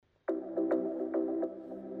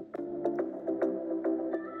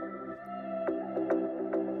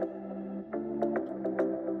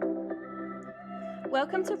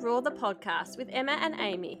Welcome to Raw the podcast with Emma and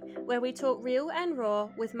Amy, where we talk real and raw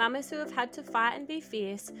with mamas who have had to fight and be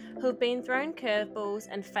fierce, who have been thrown curveballs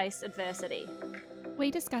and faced adversity. We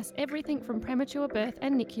discuss everything from premature birth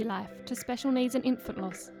and NICU life to special needs and infant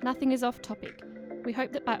loss. Nothing is off topic. We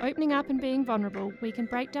hope that by opening up and being vulnerable, we can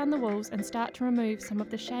break down the walls and start to remove some of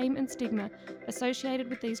the shame and stigma associated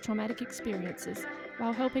with these traumatic experiences,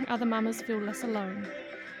 while helping other mamas feel less alone.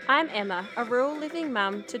 I'm Emma, a rural living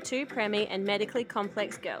mum to two premmie and medically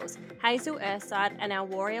complex girls, Hazel Earthside and our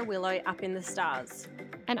warrior Willow up in the stars.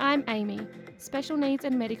 And I'm Amy, special needs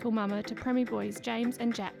and medical mama to premmie boys James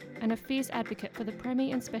and Jack, and a fierce advocate for the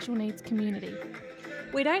premmie and special needs community.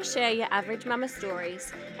 We don't share your average mama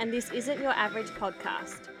stories, and this isn't your average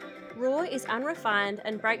podcast. Raw is unrefined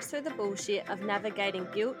and breaks through the bullshit of navigating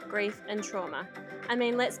guilt, grief, and trauma. I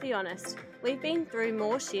mean, let's be honest, we've been through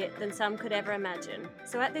more shit than some could ever imagine,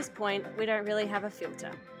 so at this point, we don't really have a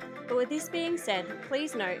filter. But with this being said,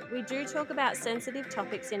 please note, we do talk about sensitive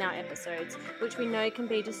topics in our episodes, which we know can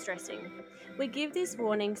be distressing. We give this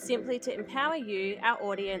warning simply to empower you, our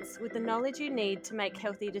audience, with the knowledge you need to make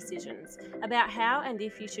healthy decisions about how and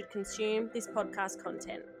if you should consume this podcast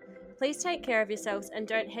content. Please take care of yourselves and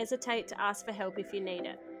don't hesitate to ask for help if you need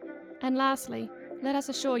it. And lastly, let us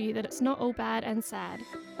assure you that it's not all bad and sad.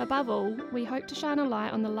 Above all, we hope to shine a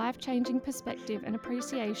light on the life-changing perspective and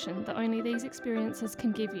appreciation that only these experiences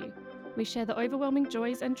can give you. We share the overwhelming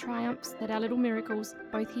joys and triumphs that our little miracles,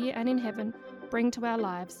 both here and in heaven, bring to our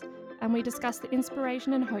lives, and we discuss the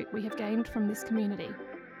inspiration and hope we have gained from this community.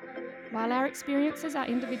 While our experiences are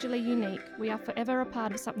individually unique, we are forever a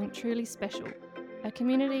part of something truly special, a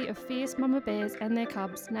community of fierce mama bears and their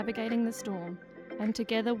cubs navigating the storm, and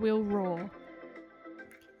together we'll roar.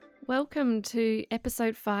 Welcome to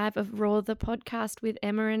episode 5 of Raw the podcast with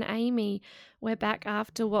Emma and Amy. We're back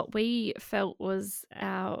after what we felt was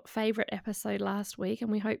our favourite episode last week,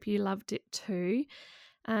 and we hope you loved it too.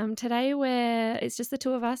 Today it's just the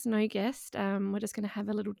two of us, no guest. We're just going to have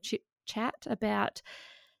a little chit chat about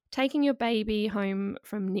taking your baby home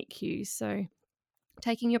from NICU. So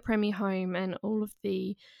taking your premmie home and all of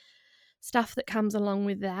the stuff that comes along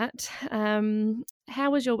with that.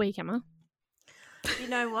 How was your week, Emma? You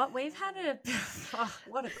know what? We've had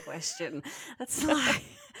what a question. It's like,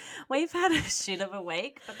 we've had a shit of a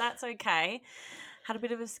week, but that's okay. Had a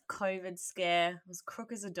bit of a COVID scare. Was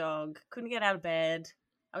crook as a dog. Couldn't get out of bed.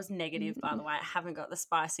 I was negative, by the way. I haven't got the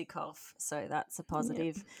spicy cough, so that's a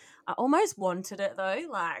positive. Yep. I almost wanted it though,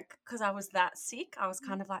 because I was that sick. I was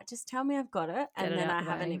kind of like, just tell me I've got it, and then I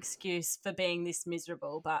have an excuse for being this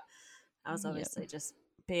miserable. But I was obviously just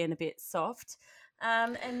being a bit soft.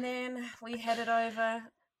 And then we headed over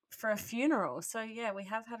for a funeral. So, yeah, we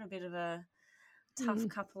have had a bit of a tough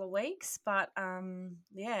couple of weeks. But,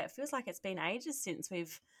 it feels like it's been ages since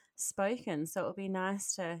we've spoken. So it would be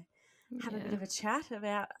nice to have a bit of a chat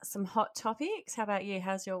about some hot topics. How about you?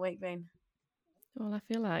 How's your week been? Well, I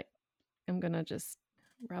feel like I'm going to just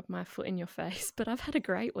rub my foot in your face, but I've had a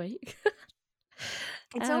great week.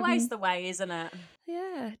 It's always the way, isn't it?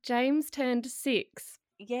 Yeah. James turned 6.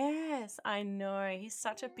 Yes, I know. He's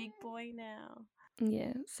such a big boy now.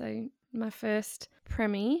 Yeah, so my first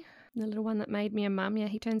premmie, the little one that made me a mum,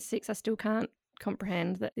 he turned 6. I still can't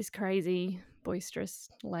comprehend that this crazy, boisterous,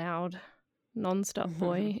 loud, non-stop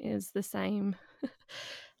boy is the same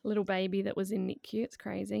little baby that was in NICU. It's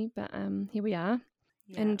crazy, but here we are.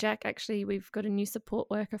 Yeah. And Jack, actually, we've got a new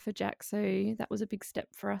support worker for Jack, so that was a big step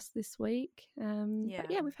for us this week.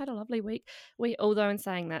 But yeah, we've had a lovely week. Although in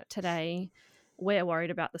saying that, today we're worried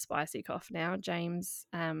about the spicy cough now. James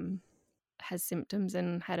has symptoms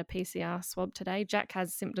and had a PCR swab today. Jack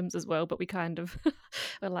has symptoms as well, but we kind of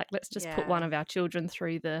were like, let's just put one of our children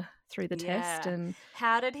through the test. And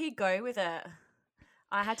how did he go with it?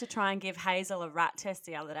 I had to try and give Hazel a rat test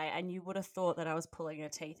the other day, and you would have thought that I was pulling her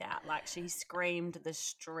teeth out. Like, she screamed the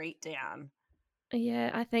street down.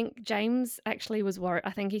 Yeah, I think James actually was worried.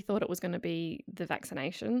 I think he thought it was going to be the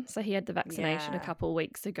vaccination. So he had the vaccination a couple of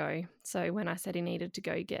weeks ago. So when I said he needed to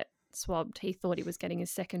go get swabbed, he thought he was getting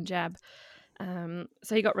his second jab. So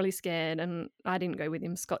he got really scared, and I didn't go with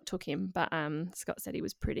him. Scott took him, but Scott said he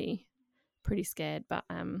was pretty scared. But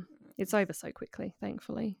it's over so quickly,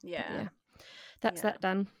 thankfully. Yeah. That's that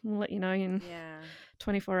done. We'll let you know in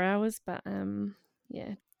 24 hours. But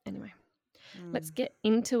anyway. Let's get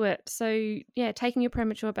into it. So, taking your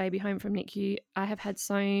premature baby home from NICU, I have had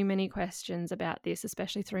so many questions about this,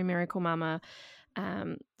 especially through Miracle Mama.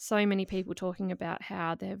 So many people talking about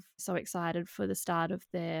how they're so excited for the start of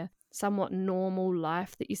their somewhat normal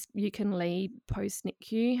life that you can lead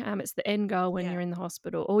post-NICU. It's the end goal when you're in the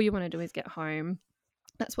hospital. All you want to do is get home.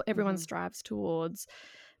 That's what everyone strives towards.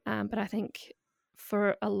 But I think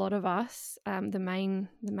for a lot of us, the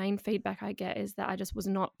main feedback I get is that I just was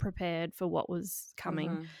not prepared for what was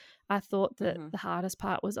coming. Mm-hmm. I thought that Mm-hmm. the hardest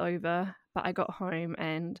part was over, but I got home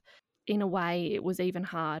and in a way it was even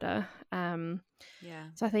harder. Yeah.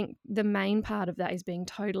 So I think the main part of that is being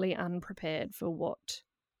totally unprepared for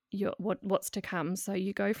what's to come. So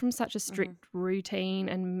you go from such a Mm-hmm. strict routine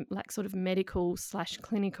and like sort of medical /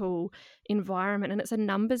 clinical environment, and it's a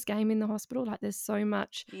numbers game in the hospital. Like there's so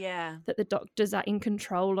much Yeah. that the doctors are in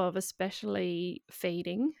control of, especially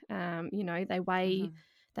feeding. Mm-hmm.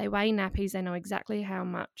 They weigh nappies. They know exactly how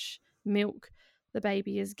much milk the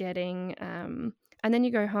baby is getting, and then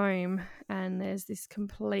you go home and there's this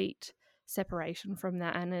complete separation from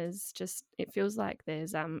that, and it feels like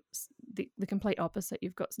there's the complete opposite.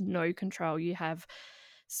 You've got no control. You have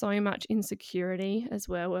so much insecurity as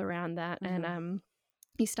well around that, Mm-hmm. and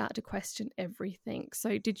you start to question everything.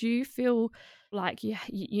 So did you feel like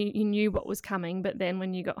you knew what was coming, but then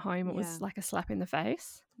when you got home it Yeah. was like a slap in the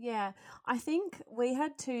face? Yeah, I think we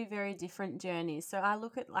had two very different journeys. So I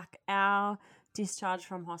look at like our discharge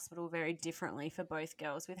from hospital very differently for both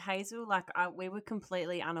girls. With Hazel, we were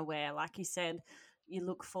completely unaware. Like you said, you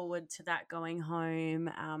look forward to that going home,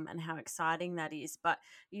 and how exciting that is, but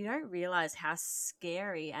you don't realize how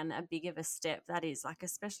scary and a big of a step that is. Like,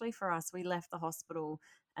 especially for us, we left the hospital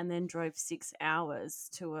and then drove 6 hours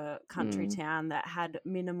to a country Mm, town that had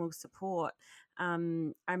minimal support.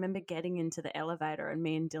 I remember getting into the elevator and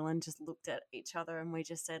me and Dylan just looked at each other and we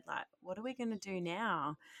just said, like, what are we going to do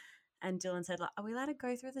now? And Dylan said, like, are we allowed to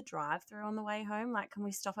go through the drive-through on the way home? Like, can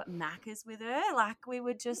we stop at Macca's with her? Like, we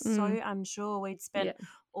were just so mm, unsure. We'd yeah, spent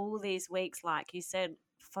all these weeks, like you said,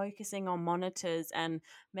 focusing on monitors and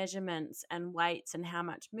measurements and weights and how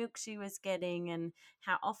much milk she was getting and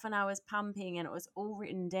how often I was pumping, and it was all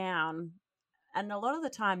written down. And a lot of the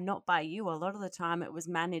time, not by you, a lot of the time it was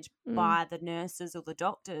managed mm, by the nurses or the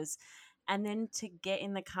doctors. And then to get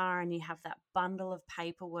in the car and you have that bundle of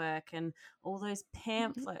paperwork and all those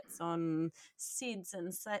mhm, pamphlets on SIDS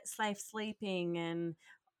and safe sleeping and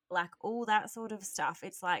like all that sort of stuff.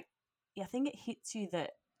 It's like, I think it hits you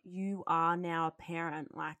that you are now a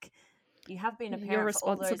parent. Like, you have been a yeah, you're parent for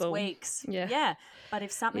all those responsible. weeks. Yeah, Yeah. But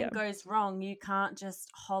if something yeah, goes wrong, you can't just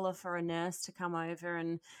holler for a nurse to come over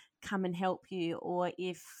and come and help you. Or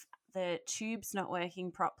if the tube's not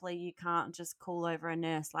working properly, you can't just call over a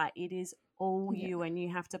nurse. Like, it is all yeah, you, and you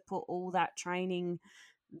have to put all that training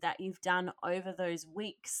that you've done over those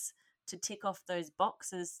weeks to tick off those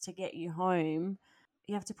boxes to get you home.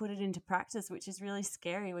 You have to put it into practice, which is really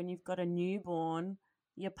scary when you've got a newborn,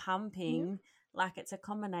 you're yeah, pumping. Like, it's a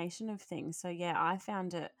combination of things. So yeah, I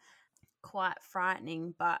found it quite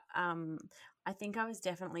frightening, but I think I was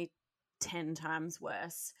definitely 10 times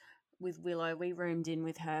worse with Willow. We roomed in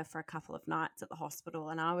with her for a couple of nights at the hospital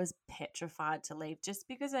and I was petrified to leave just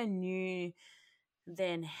because I knew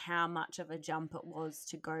then how much of a jump it was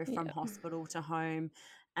to go from yeah, hospital to home,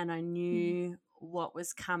 and I mm, knew what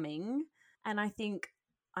was coming. And I think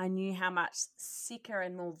I knew how much sicker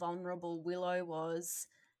and more vulnerable Willow was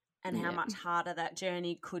and how yeah, much harder that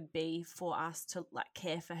journey could be for us to like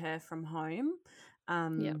care for her from home.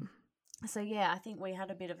 yeah. Um, so yeah, I think we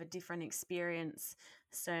had a bit of a different experience,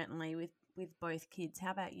 certainly with both kids.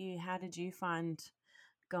 How about you? How did you find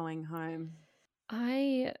going home?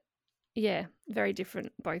 I Yeah, very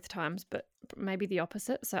different both times, but maybe the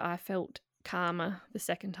opposite. So I felt calmer the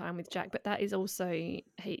second time with Jack, but that is also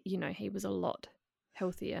he was a lot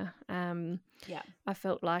healthier. Yeah, I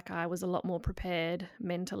felt like I was a lot more prepared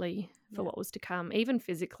mentally for yeah, what was to come, even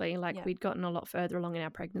physically. Like yeah, we'd gotten a lot further along in our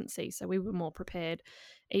pregnancy, so we were more prepared,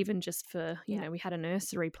 even just for yeah, we had a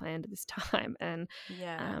nursery planned at this time, and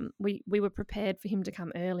yeah, we were prepared for him to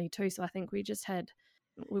come early too. So I think we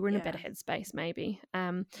were in a better yeah, headspace maybe.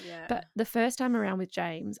 yeah, But the first time around with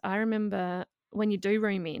James, I remember when you do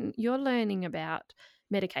room in, you're learning about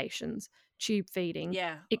medications, tube feeding,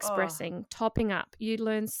 yeah. Oh, expressing, topping up. You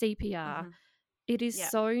learn CPR. mm-hmm. It is Yeah,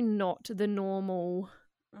 so not the normal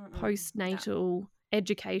mm-mm. No, postnatal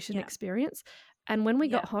education yeah, experience. And when we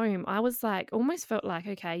got yeah, home, I was like, almost felt like,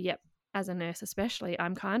 okay, yep, as a nurse especially,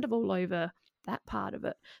 I'm kind of all over that part of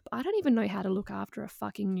it. But I don't even know how to look after a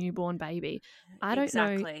fucking newborn baby. I don't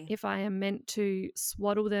know exactly. if I am meant to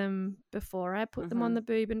swaddle them before I put them on Mm-hmm. the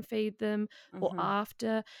boob and feed them or Mm-hmm.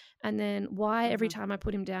 after. And then why every Mm-hmm. time I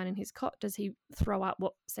put him down in his cot does he throw up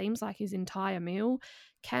what seems like his entire meal?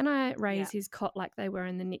 Can I Yeah, raise his cot like they were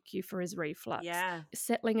in the NICU for his reflux? yeah,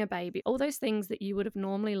 Settling a baby, all those things that you would have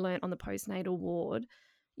normally learnt on the postnatal ward,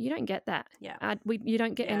 you don't get that. yeah, You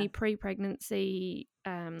don't get yeah, any pre-pregnancy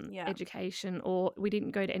yeah, education, or we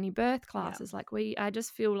didn't go to any birth yeah. classes. I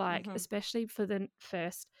just feel like, Mm-hmm. especially for the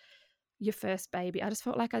first your first baby, I just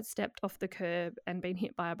felt like I'd stepped off the curb and been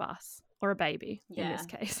hit by a bus, or a baby in this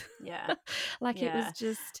case. Yeah. Like it Yeah. was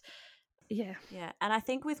just, yeah. Yeah. And I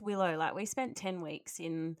think with Willow, like we spent 10 weeks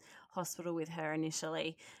in hospital with her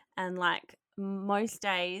initially. And like most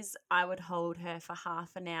days, I would hold her for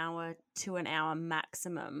half an hour to an hour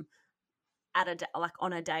maximum at a day, like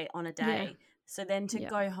on a day. Yeah. So then to Yeah.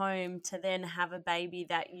 go home to then have a baby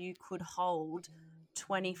that you could hold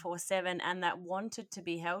 24/7 and that wanted to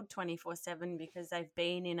be held 24/7 because they've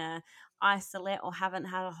been in a isolate or haven't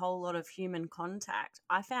had a whole lot of human contact.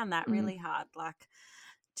 I found that Mm, really hard. Like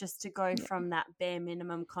just to go yeah. from that bare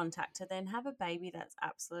minimum contact to then have a baby that's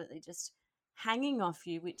absolutely just hanging off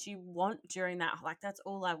you, which you want during that. Like that's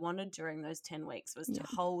all I wanted during those 10 weeks was to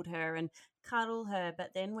Yeah. hold her and cuddle her.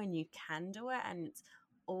 But then when you can do it and it's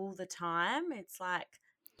all the time, it's like,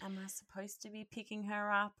 am I supposed to be picking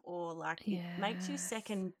her up? Or like it makes you Yes.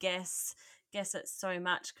 second guess it so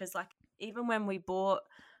much. Because like even when we bought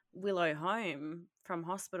Willow home from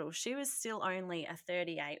hospital, she was still only a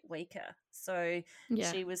 38 weeker. So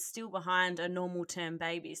Yeah. she was still behind a normal term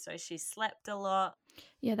baby. So she slept a lot.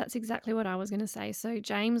 Yeah, that's exactly what I was going to say. So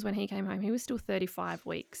James, when he came home, he was still 35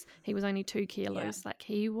 weeks. He was only 2 Yeah. kilos. Like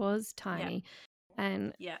he was Yeah. tiny.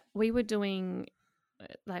 And Yeah. we were doing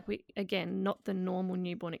like we again not the normal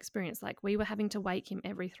newborn experience. Like we were having to wake him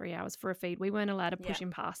every 3 hours for a feed. We weren't allowed to push him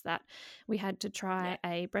past that. We had to try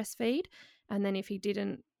a breastfeed, and then if he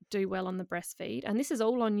didn't do well on the breastfeed, and this is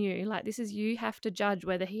all on you, like this is you have to judge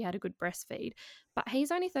whether he had a good breastfeed. But he's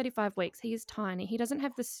only 35 weeks. He is tiny. He doesn't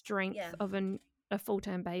have the strength of a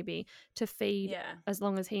full-term baby to feed Yeah. as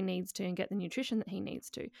long as he needs to and get the nutrition that he needs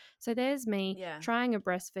to. So there's me Yeah. trying a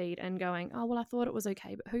breastfeed and going, oh, well, I thought it was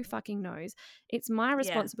okay, but who fucking knows? It's my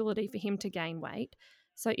responsibility for him to gain weight.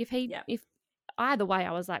 So if either way,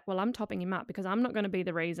 I was like, well, I'm topping him up because I'm not going to be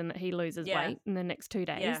the reason that he loses weight in the next 2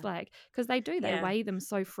 days. Yeah. Like, because they weigh them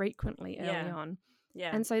so frequently early on.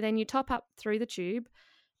 Yeah. And so then you top up through the tube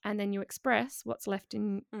and then you express what's left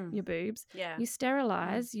in your boobs. Yeah. You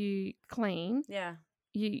sterilize, you clean, Yeah.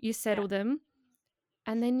 you settle them,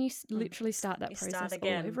 and then you literally start that You process start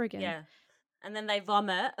all over again. Yeah. And then they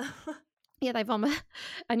vomit. Yeah, they vomit,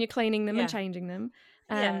 and you're cleaning them and Yeah. changing them.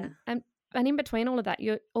 Yeah. And in between all of that,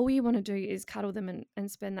 all you want to do is cuddle them and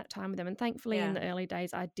spend that time with them. And thankfully, in Yeah. the early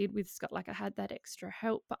days, I did with Scott. Like I had that extra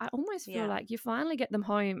help, but I almost feel Yeah. like you finally get them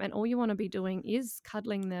home, and all you want to be doing is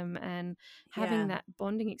cuddling them and having that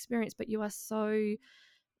bonding experience. But you are so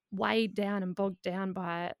weighed down and bogged down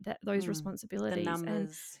by those responsibilities. The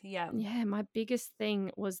numbers. Yeah, my biggest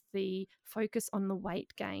thing was the focus on the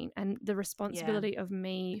weight gain and the responsibility of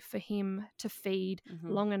me for him to feed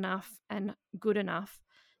long enough and good enough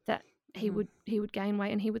that he would gain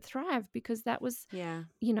weight and he would thrive, because that was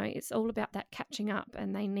it's all about that catching up,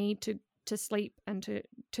 and they need to sleep and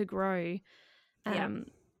to grow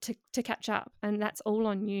to catch up, and that's all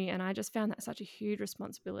on you. And I just found that such a huge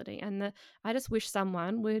responsibility, and I just wish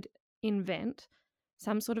someone would invent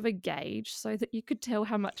some sort of a gauge so that you could tell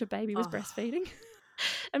how much a baby was breastfeeding.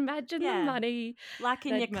 Imagine the money, like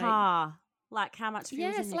in your car, like how much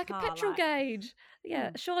fuel's in your like car, a petrol gauge.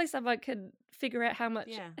 Surely someone could figure out how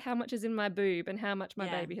much is in my boob and how much my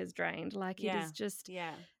baby has drained. Like it is just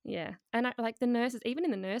and like the nurses, even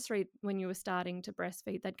in the nursery when you were starting to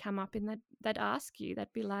breastfeed, they'd come up and they'd ask you,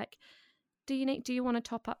 they'd be like, do you want to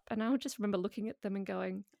top up? And I would just remember looking at them and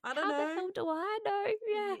going, I don't know. How the hell do I know?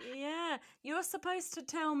 Yeah, you're supposed to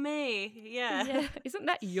tell me. Yeah, isn't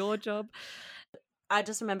that your job? I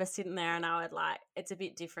just remember sitting there and I would it's a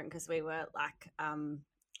bit different because we were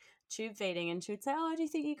tube feeding, and she would say, oh, do you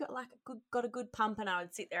think you got a good pump? And I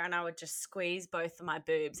would sit there and I would just squeeze both of my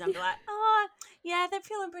boobs and be like, oh yeah, they're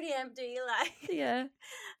feeling pretty empty,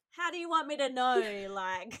 how do you want me to know?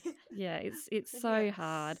 It's so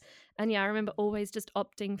hard. And I remember always just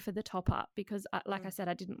opting for the top up because I said,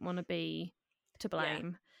 I didn't want to be to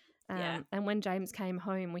blame. And when James came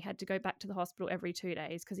home, we had to go back to the hospital every 2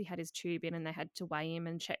 days because he had his tube in, and they had to weigh him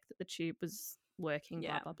and check that the tube was working,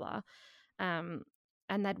 blah, blah, blah.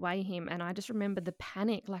 And they'd weigh him. And I just remember the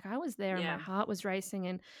panic. Like I was there and my heart was racing.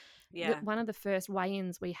 And one of the first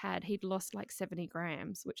weigh-ins we had, he'd lost 70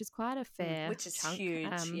 grams, which is quite a fair which is chunk,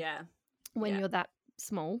 huge, when you're that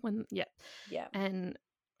small. And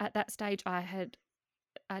at that stage I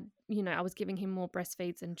was giving him more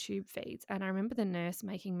breastfeeds and tube feeds, and I remember the nurse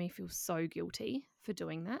making me feel so guilty for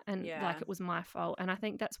doing that, and like it was my fault. And I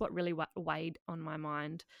think that's what really weighed on my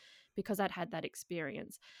mind, because I'd had that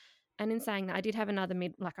experience. And in saying that, I did have another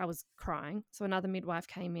I was crying. So another midwife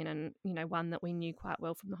came in, and, one that we knew quite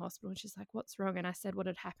well from the hospital. And she's like, what's wrong? And I said what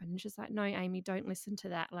had happened. And she's like, no, Amy, don't listen to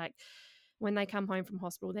that. Like when they come home from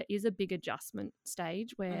hospital, there is a big adjustment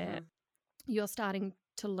stage where you're starting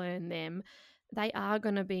to learn them, they are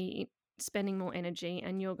going to be spending more energy,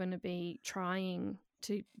 and you're going to be trying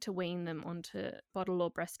to wean them onto bottle or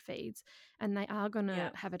breastfeeds, and they are going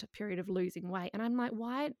to have a period of losing weight. And I'm like,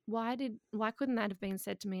 why couldn't that have been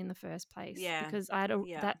said to me in the first place? Yeah. Because I had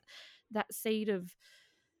that seed of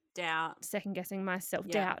doubt, second guessing myself,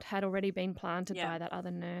 doubt had already been planted by that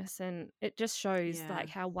other nurse. And it just shows like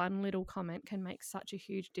how one little comment can make such a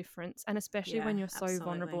huge difference, and especially when you're so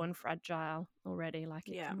vulnerable and fragile already, like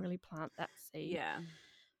it can really plant that seed.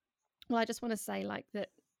 Well, I just want to say like that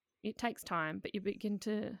it takes time, but you begin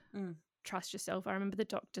to trust yourself. I remember the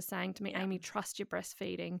doctor saying to me, Amy, trust your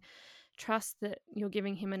breastfeeding, trust that you're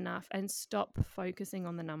giving him enough, and stop focusing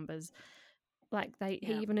on the numbers. Like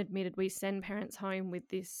he even admitted, we send parents home with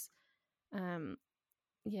this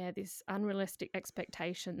this unrealistic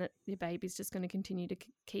expectation that your baby's just going to continue to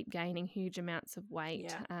keep gaining huge amounts of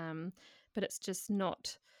weight. But it's just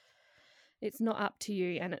not, it's not up to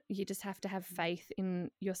you, and you just have to have faith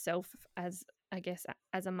in yourself as, I guess,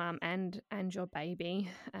 as a mum and your baby.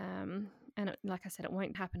 And like I said, it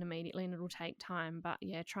won't happen immediately, and it'll take time, but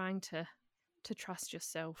trying to trust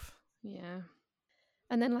yourself.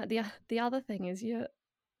 And then like the other thing is, you're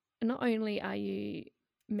not only are you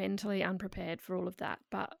mentally unprepared for all of that,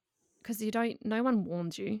 but because no one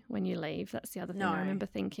warns you when you leave. That's the other thing. I remember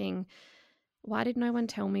thinking, why did no one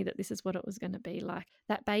tell me that this is what it was going to be like?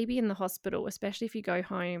 That baby in the hospital, especially if you go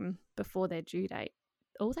home before their due date,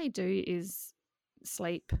 all they do is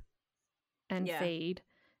sleep and feed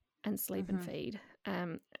and sleep and feed.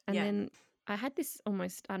 And then I had this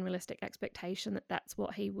almost unrealistic expectation that that's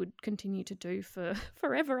what he would continue to do for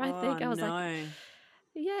forever. I think I was like,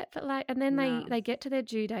 yeah, but like, and then they get to their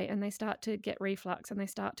due date and they start to get reflux and they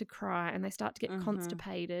start to cry and they start to get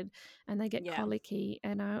constipated and they get colicky.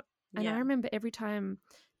 And I remember every time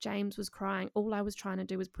James was crying, all I was trying to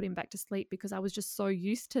do was put him back to sleep, because I was just so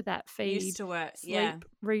used to that sleep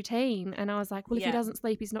routine. And I was like, well, if he doesn't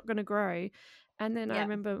sleep, he's not going to grow. And then I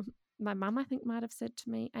remember my mum, I think, might have said to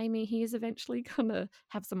me, Amy, he is eventually going to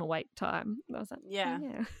have some awake time. And I was like,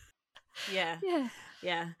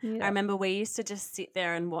 I remember we used to just sit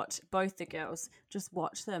there and watch both the girls, just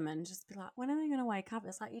watch them and just be like, when are they going to wake up?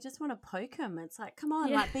 It's like, you just want to poke them. It's like, come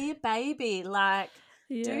on, like, be a baby, like,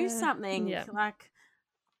 do something. Like,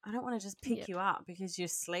 I don't want to just pick you up because you're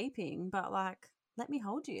sleeping, but like, let me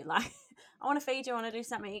hold you. Like, I want to feed you. I want to do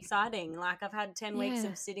something exciting. Like, I've had 10 weeks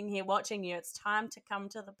of sitting here watching you. It's time to come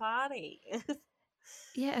to the party.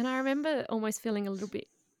 And I remember almost feeling a little bit,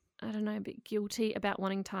 I don't know, a bit guilty about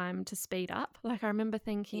wanting time to speed up. Like, I remember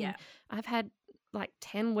thinking, I've had like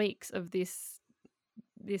 10 weeks of this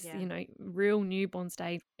real newborn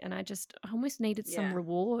stage, and I almost needed some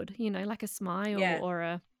reward, like a smile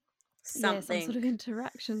or some sort of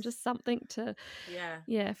interaction, just something to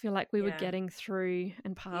feel like we were getting through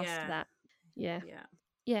and past that.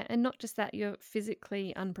 And not just that, you're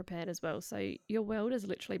physically unprepared as well. So your world has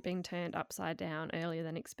literally been turned upside down earlier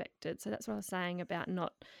than expected. So that's what I was saying about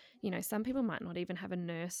not, some people might not even have a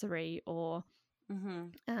nursery or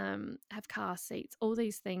have car seats, all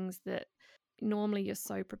these things that normally you're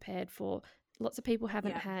so prepared for. Lots of people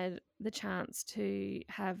haven't had the chance to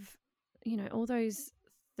have, all those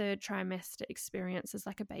third trimester experiences,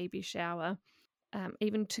 like a baby shower,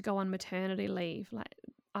 even to go on maternity leave. Like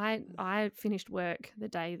I finished work the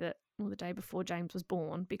day before James was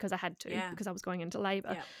born, because I had to, because I was going into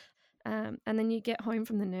labour. And then you get home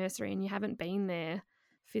from the nursery and you haven't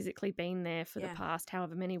physically been there for the past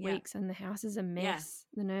however many weeks, and the house is a mess.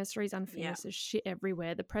 The nursery's unfinished. There's shit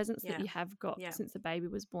everywhere. The presents that you have got since the baby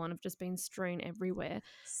was born have just been strewn everywhere.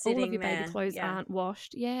 All of your baby clothes aren't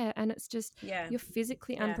washed. And it's just you're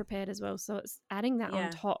physically unprepared as well. So it's adding that on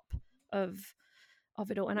top of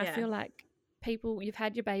it all. And I feel like people, you've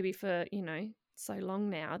had your baby for so long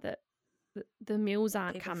now that the meals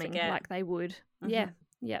aren't people coming forget. Like they would.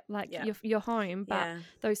 You're home, but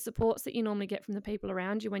those supports that you normally get from the people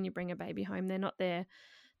around you when you bring a baby home, they're not there.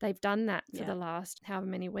 They've done that for the last however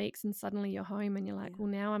many weeks, and suddenly you're home and you're like, well,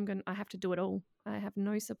 now I have to do it all. I have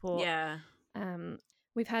no support.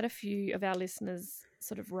 We've had a few of our listeners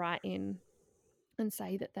sort of write in and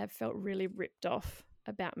say that they've felt really ripped off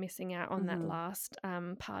about missing out on that last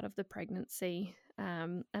part of the pregnancy,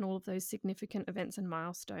 and all of those significant events and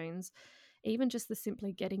milestones, even just the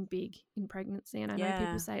simply getting big in pregnancy. And I know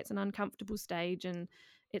people say it's an uncomfortable stage and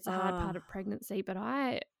it's a hard part of pregnancy, but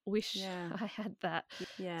I wish I had that.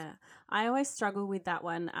 I always struggle with that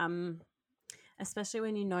one, especially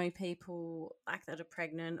when you know people like that are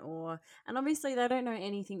pregnant, and obviously they don't know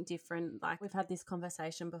anything different. Like we've had this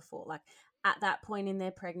conversation before, like at that point in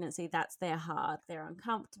their pregnancy, that's their heart. They're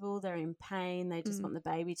uncomfortable, they're in pain, they just Mm, want the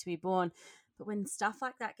baby to be born. But when stuff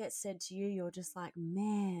like that gets said to you, you're just like,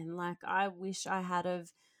 man, like I wish I had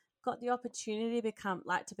have got the opportunity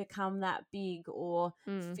to become that big, or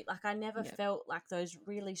mm, like I never yeah, felt like those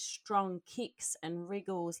really strong kicks and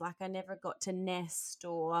wriggles. Like I never got to nest,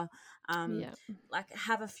 or um, yeah, like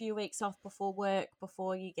have a few weeks off before work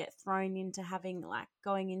before you get thrown into having like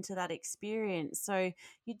going into that experience. So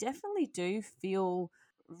you definitely do feel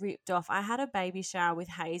ripped off. I had a baby shower with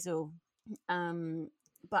Hazel, um,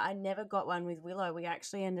 but I never got one with Willow. We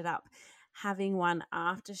actually ended up having one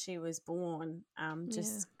after she was born, yeah,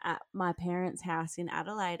 just at my parents' house in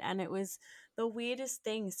Adelaide, and it was the weirdest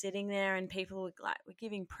thing sitting there, and people were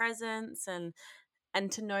giving presents, and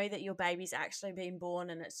to know that your baby's actually been born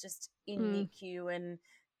and it's just in mm, NICU, and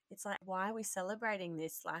it's like, why are we celebrating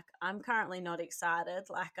this? Like I'm currently not excited.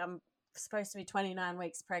 Like I'm supposed to be 29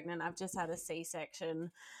 weeks pregnant. I've just had a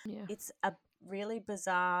C-section. yeah, It's a really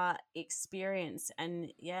bizarre experience,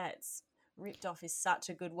 and yeah, it's ripped off is such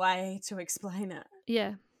a good way to explain it.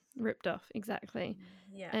 yeah. Ripped off, exactly.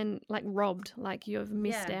 Yeah. And like robbed, like you've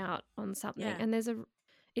missed Yeah. out on something. Yeah. And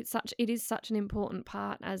it is such an important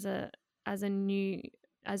part as a new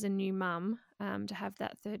as a new mum, to have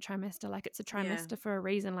that third trimester. Like it's a Yeah. trimester for a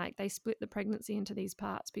reason. Like they split the pregnancy into these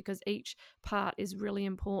parts because each part is really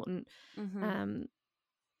important, Mhm. um,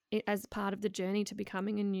 as part of the journey to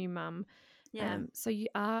becoming a new mum. Yeah. So you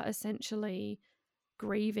are essentially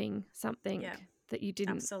grieving something Yeah. that you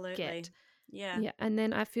didn't get. Absolutely. Yeah. Yeah, and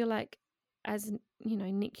then I feel like as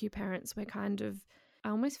NICU parents, we're kind of, I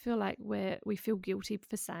almost feel like we feel guilty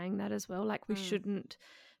for saying that as well. Like we Mm. shouldn't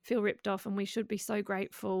feel ripped off, and we should be so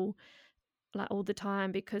grateful like all the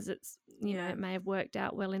time because it's Yeah. it may have worked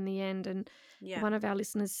out well in the end. And Yeah. one of our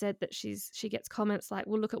listeners said that she gets comments like,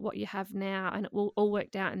 well, look at what you have now and it will all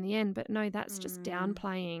worked out in the end. But no, that's just Mm.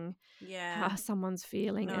 downplaying Yeah. how someone's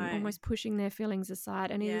feeling and No. almost pushing their feelings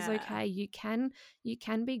aside. And it is Yeah. okay. You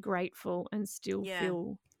can be grateful and still Yeah.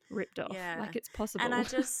 feel ripped off. Yeah. Like it's And I possible.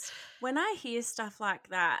 just, when I hear stuff like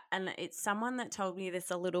that, and it's someone that told me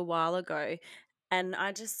this a little while ago, and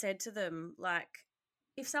I just said to them, like,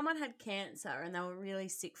 if someone had cancer and they were really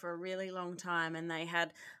sick for a really long time and they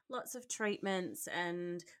had lots of treatments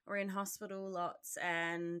and were in hospital lots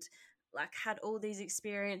and like had all these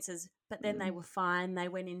experiences, but then they Mm, were fine, they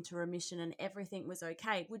went into remission and everything was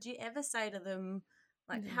okay, would you ever say to them,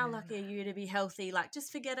 like, how yeah. lucky are you to be healthy? Like,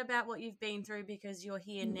 just forget about what you've been through because you're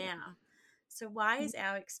here Yeah. now. So why Mm, is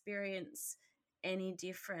our experience any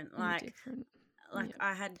different? any different. Like Yeah.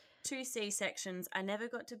 I had two C-sections. I never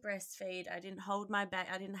got to breastfeed. I didn't hold my baby.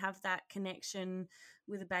 I didn't have that connection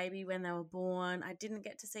with a baby when they were born. I didn't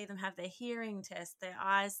get to see them have their hearing test, their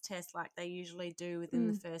eyes test like they usually do within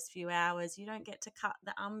the Mm, first few hours. You don't get to cut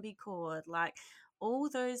the umbilical. Like all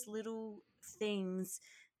those little things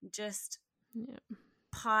just yeah.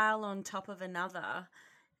 pile on top of another.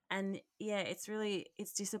 And yeah,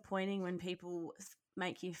 it's disappointing when people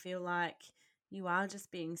make you feel like you are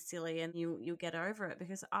just being silly, and you'll get over it,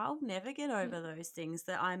 because I'll never get Yeah. over those things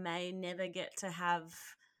that I may never get to have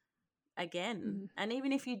again. Mm, And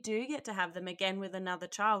even if you do get to have them again with another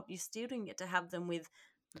child, you still didn't get to have them with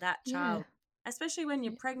that yeah. child. Especially when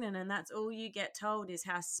you're Yeah. pregnant and that's all you get told is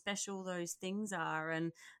how special those things are,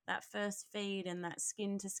 and that first feed and that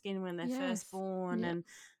skin to skin when they're first Yes. born, Yeah. and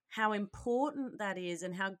how important that is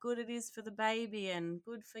and how good it is for the baby and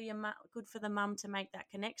good for good for the mum to make that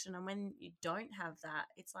connection. And when you don't have that,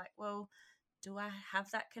 it's like, well, do I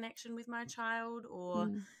have that connection with my child? Or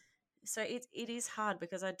Mm, so it is hard,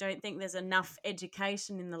 because I don't think there's enough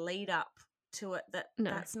education in the lead up to it, that no.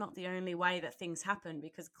 that's not the only way that things happen,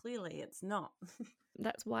 because clearly it's not.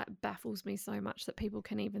 That's why it baffles me so much that people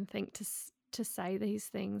can even think to say these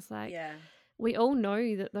things. Like Yeah. we all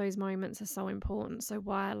know that those moments are so important. So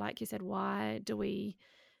why, like you said, why do we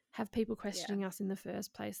have people Yeah. questioning us in the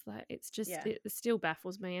first place? Like it's just Yeah. it still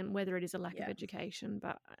baffles me, and whether it is a lack of Yeah. education,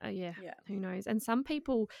 but yeah, Yeah. who knows? And some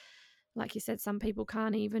people, like you said, some people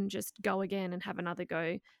can't even just go again and have another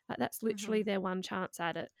go. Like that's literally Mhm. their one chance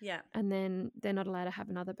at it. Yeah. And then they're not allowed to have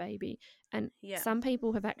another baby. And Yeah. some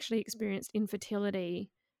people have actually experienced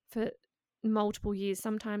infertility for multiple years,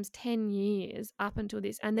 sometimes 10 years up until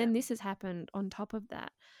this. And Yeah. then this has happened on top of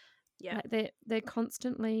that. Yeah. Like they're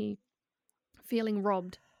constantly feeling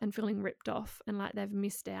robbed and feeling ripped off, and like they've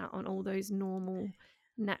missed out on all those normal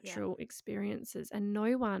Yeah. natural experiences, and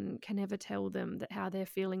no one can ever tell them that how they're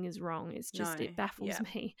feeling is wrong. It's just, No. it baffles Yeah.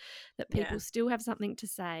 me that Yeah. people still have something to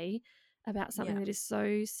say about something Yeah. that is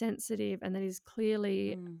so sensitive and that is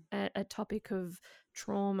clearly a topic of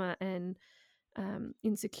trauma and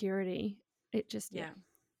insecurity. It just, yeah. Yeah.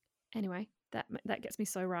 Anyway, that gets me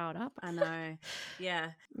so riled up. I know.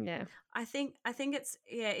 Yeah. Yeah. I think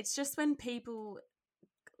it's just when people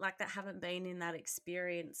like that haven't been in that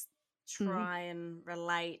experience Mm. try and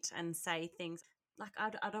relate and say things like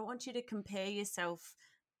I don't want you to compare yourself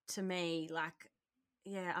to me, like,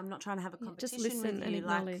 yeah, I'm not trying to have a Yeah, just competition with listen and you,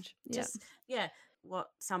 like, acknowledge. Yeah, just, yeah, what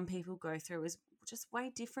some people go through is just way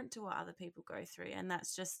different to what other people go through, and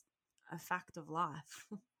that's just a fact of life.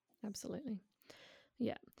 absolutely.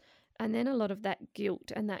 Yeah. And then a lot of that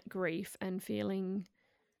guilt and that grief and feeling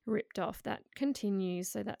ripped off, that continues.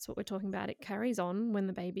 So that's what we're talking about. It carries on when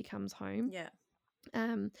the baby comes home. Yeah.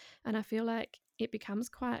 And I feel like it becomes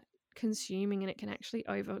quite consuming, and it can actually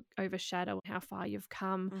overshadow how far you've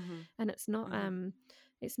come. Mm-hmm. And it's not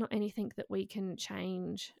Mm-hmm. anything that we can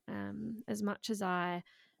change. As much as I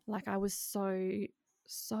was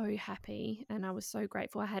so happy and I was so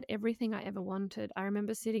grateful. I had everything I ever wanted. I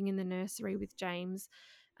remember sitting in the nursery with James.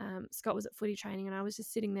 Scott was at footy training, and I was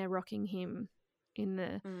just sitting there rocking him in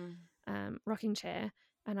the rocking chair,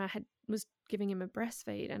 and I was giving him a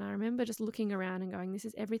breastfeed, and I remember just looking around and going, this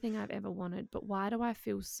is everything I've ever wanted, but why do I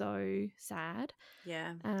feel so sad?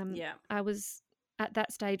 Yeah. Um, Yeah. I was at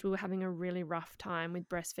that stage, we were having a really rough time with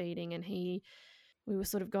breastfeeding, and we were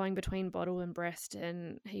sort of going between bottle and breast,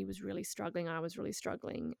 and he was really struggling, I was really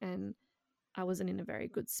struggling, and I wasn't in a very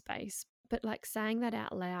good space. But like saying that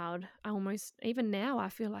out loud, I almost, even now, I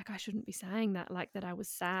feel like I shouldn't be saying that, like that I was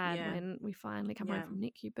sad Yeah. when we finally come home Yeah. from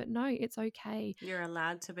NICU. But no, it's okay. You're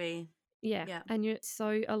allowed to be. Yeah. Yeah. And you're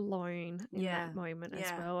so alone in that Yeah. moment as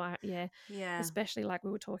Yeah. well. Yeah. Yeah. Especially like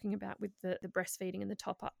we were talking about with the breastfeeding and the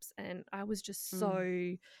top ups. And I was just Mm.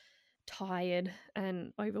 so tired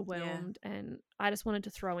and Yeah. overwhelmed. And I just wanted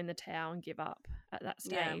to throw in the towel and give up at that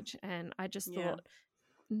Yeah. stage. And I just Yeah. thought,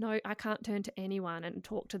 no, I can't turn to anyone and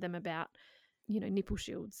talk to them about, nipple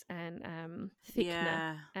shields and thickener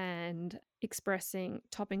Yeah. and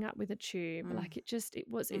topping up with a tube. Mm. Like it's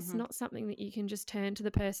Mm-hmm. not something that you can just turn to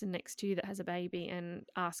the person next to you that has a baby and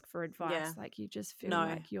ask for advice. Yeah. Like you just feel No.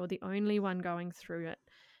 like you're the only one going through it,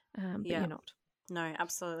 but Yeah. you're not. No,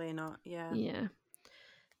 absolutely not. Yeah. Yeah.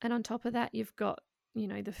 And on top of that, you've got,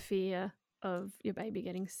 the fear of your baby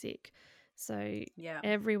getting sick. So Yeah.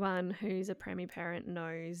 everyone who's a premmie parent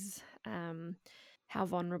knows how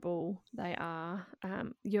vulnerable they are.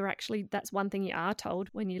 That's one thing you are told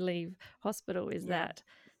when you leave hospital is Yeah. that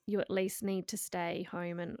you at least need to stay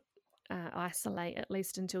home and isolate at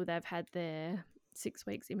least until they've had their 6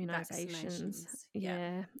 weeks immunisations. Vaccinations. Yeah.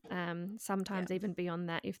 Yeah. Yeah. Sometimes even beyond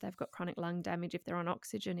that, if they've got chronic lung damage, if they're on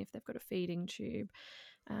oxygen, if they've got a feeding tube.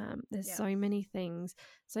 There's Yeah. so many things.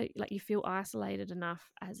 So like you feel isolated enough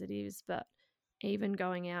as it is, but even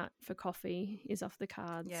going out for coffee is off the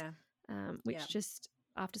cards, Yeah. which Yeah. just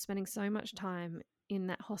after spending so much time in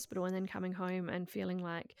that hospital and then coming home and feeling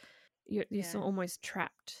like you're Yeah. so almost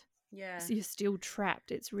trapped. Yeah. So you're still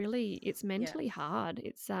trapped. It's Yeah. mentally hard.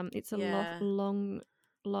 It's a Yeah.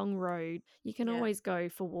 long road. You can Yeah. always go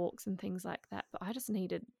for walks and things like that, but I just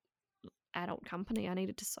needed adult company. I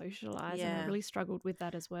needed to socialize, and I Yeah. really struggled with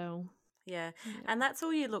that as well. Yeah. Yeah. And that's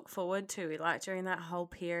all you look forward to, like during that whole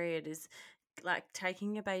period, is like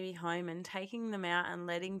taking your baby home and taking them out and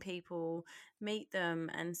letting people meet them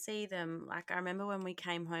and see them. Like I remember when we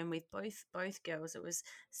came home with both girls, it was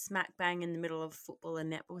smack bang in the middle of football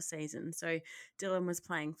and netball season. So Dylan was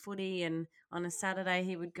playing footy, and on a Saturday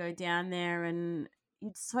he would go down there, and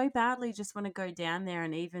you'd so badly just want to go down there,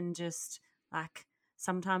 and even just like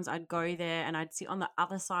sometimes I'd go there and I'd sit on the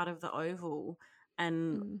other side of the oval,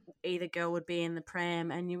 and Mm. either girl would be in the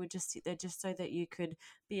pram, and you would just sit there just so that you could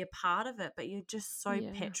be a part of it, but you're just so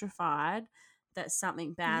Yeah. petrified that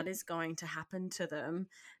something bad Yeah. is going to happen to them.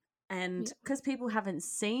 And Yeah. because people haven't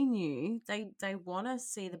seen you, they want to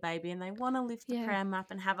see the baby and they want to lift the Yeah. pram up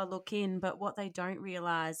and have a look in, but what they don't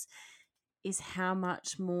realize is how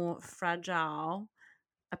much more fragile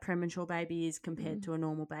a premature baby is compared Mm. to a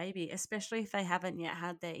normal baby, especially if they haven't yet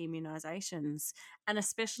had their immunizations, and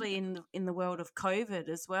especially Yeah. in the world of COVID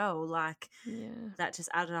as well. Like Yeah. that just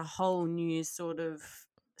added a whole new sort of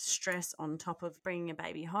stress on top of bringing a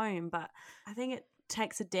baby home. But I think it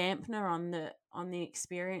takes a dampener on the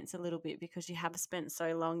experience a little bit, because you have spent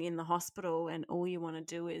so long in the hospital and all you want to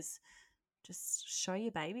do is just show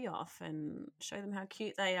your baby off and show them how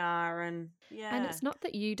cute they are. And And yeah. it's not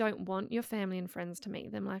that you don't want your family and friends to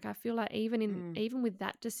meet them. Like I feel like even with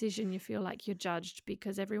that decision, you feel like you're judged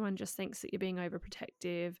because everyone just thinks that you're being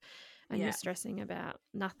overprotective and you're Yeah. stressing about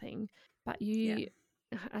nothing. But Yeah.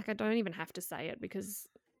 like I don't even have to say it because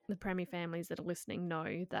the premmie families that are listening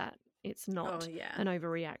know that it's not Oh, yeah. an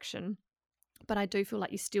overreaction. But I do feel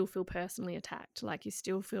like you still feel personally attacked. Like you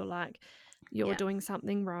still feel like you're Yeah. doing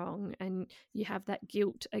something wrong, and you have that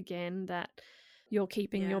guilt again that you're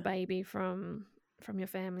keeping Yeah. your baby from your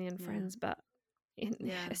family and Yeah. friends. But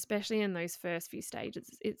Yeah. especially in those first few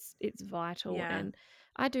stages, it's vital. Yeah. And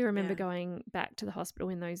I do remember Yeah. going back to the hospital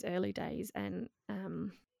in those early days, and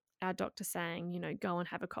our doctor saying, go and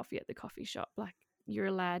have a coffee at the coffee shop. Like, you're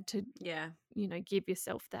allowed to, Yeah. give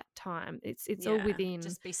yourself that time. It's all Yeah. within.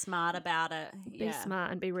 Just be smart about it. Be Yeah.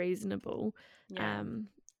 smart and be reasonable. Yeah.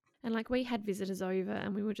 And like, we had visitors over,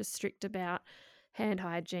 and we were just strict about hand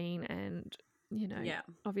hygiene and, Yeah.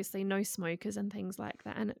 obviously no smokers and things like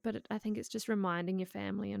that. I think it's just reminding your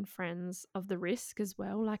family and friends of the risk as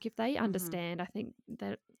well. Like, if they understand, I think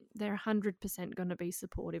that they're 100% going to be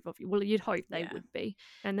supportive of you. Well, you'd hope they Yeah. would be.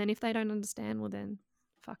 And then if they don't understand, well, then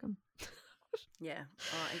fuck them. Yeah.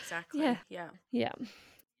 Oh, exactly. Yeah. Yeah. Yeah.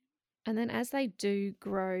 And then as they do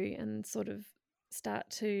grow and sort of start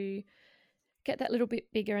to get that little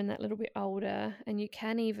bit bigger and that little bit older, and you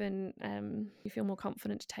can even you feel more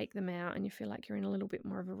confident to take them out, and you feel like you're in a little bit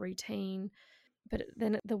more of a routine. But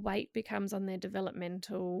then the weight becomes on their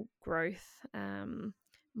developmental growth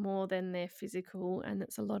more than their physical, and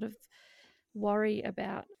it's a lot of worry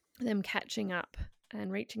about them catching up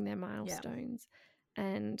and reaching their milestones.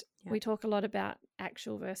 And Yeah. we talk a lot about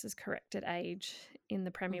actual versus corrected age in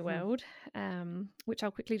the premmie world, which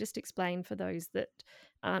I'll quickly just explain for those that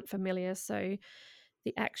aren't familiar. So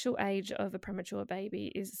the actual age of a premature baby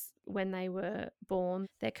is when they were born.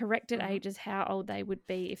 Their corrected age is how old they would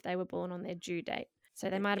be if they were born on their due date. So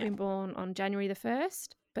they might have been born on January the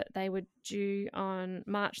 1st, but they were due on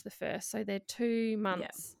March the 1st. So they're 2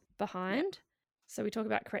 months behind. So we talk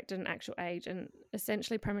about corrected and actual age, and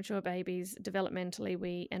essentially premature babies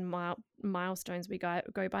developmentally milestones we go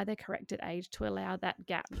by their corrected age to allow that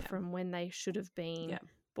gap from when they should have been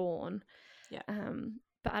born. Yeah.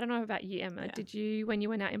 But I don't know about you, Emma. Yeah. Did you, when you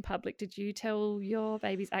went out in public, did you tell your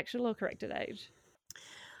baby's actual or corrected age?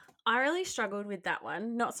 I really struggled with that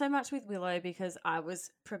one. Not so much with Willow because I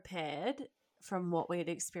was prepared from what we'd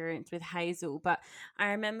experienced with Hazel. But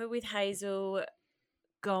I remember with Hazel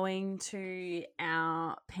going to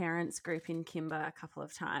our parents group in Kimber a couple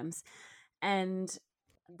of times. And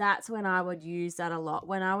that's when I would use that a lot.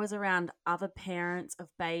 When I was around other parents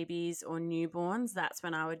of babies or newborns, that's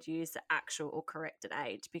when I would use the actual or corrected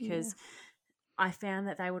age, because I found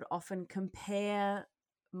that they would often compare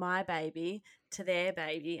my baby to their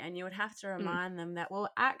baby, and you would have to remind them that, well,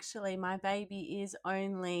 actually my baby is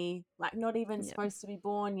only like not even supposed to be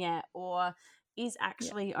born yet, or is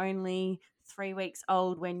actually only 3 weeks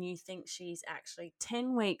old when you think she's actually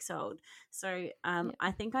 10 weeks old. So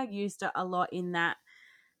I think I used it a lot in that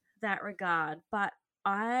regard. But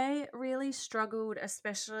I really struggled,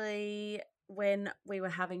 especially when we were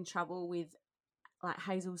having trouble with like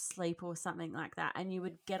Hazel's sleep or something like that, and you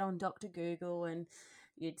would get on Dr. Google and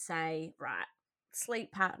you'd say, right,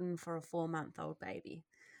 sleep pattern for a 4-month-old baby.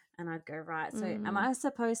 And I'd go, right, so am I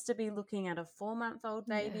supposed to be looking at a 4-month-old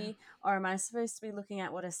baby, or am I supposed to be looking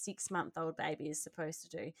at what a 6-month-old baby is supposed to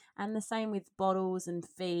do? And the same with bottles and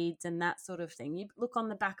feeds and that sort of thing. You look on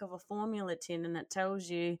the back of a formula tin and it tells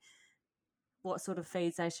you what sort of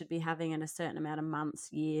feeds they should be having in a certain amount of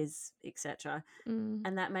months, years, etc.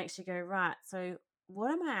 And that makes you go, right, so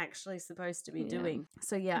what am I actually supposed to be doing?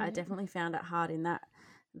 So I definitely found it hard in that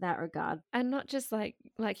regard. And not just like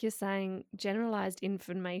you're saying, generalized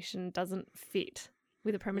information doesn't fit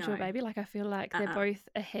with a premature baby. Like, I feel like they're both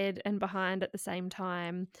ahead and behind at the same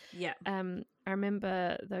time. Yeah. I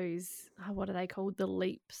remember those, what are they called? The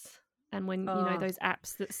leaps. And when, those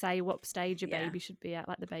apps that say what stage your baby should be at,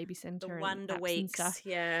 like the baby center The and Wonder apps Weeks. and stuff.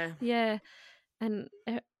 Yeah. Yeah. And,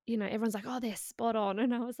 everyone's like, oh, they're spot on.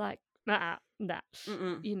 And I was like, nah.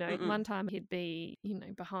 One time he'd be,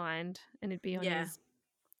 behind, and he'd be on his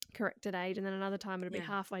corrected age, and then another time it'd be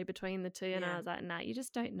halfway between the two, and I was like, nah, you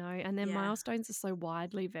just don't know. And then milestones are so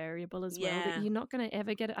widely variable as well that you're not going to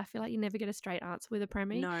ever get it. I feel like you never get a straight answer with a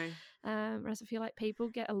premmie. No. Whereas I feel like people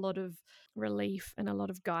get a lot of relief and a lot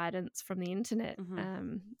of guidance from the internet.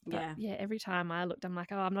 But every time I looked, I'm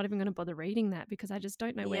like, oh, I'm not even going to bother reading that, because I just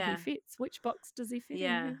don't know where he fits. Which box does he fit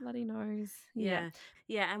in? Who bloody knows? Yeah,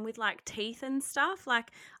 and with like teeth and stuff,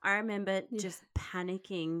 like I remember just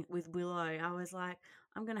panicking with Willow. I was like,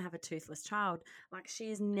 I'm going to have a toothless child. Like,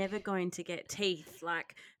 she is never going to get teeth,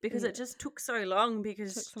 like, because it just took so long,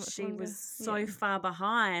 because she was so far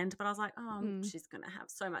behind. But I was like, oh, she's going to have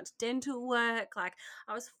so much dental work. Like,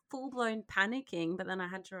 I was full blown panicking, but then I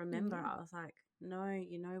had to remember, I was like, no,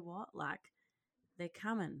 you know what? Like, they're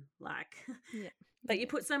coming. Like, Yeah. but you Yeah.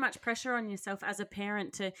 put so much pressure on yourself as a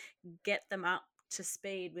parent to get them up to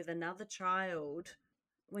speed with another child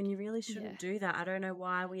when you really Yeah. shouldn't do that. I don't know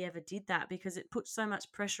why we ever did that, because it puts so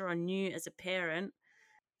much pressure on you as a parent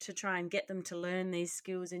to try and get them to learn these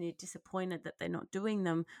skills, and you're disappointed that they're not doing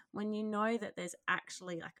them when you know that there's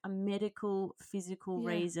actually like a medical, physical Yeah.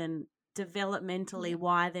 reason developmentally Yeah.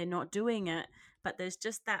 why they're not doing it. But there's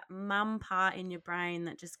just that mum part in your brain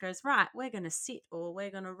that just goes, right, we're going to sit or we're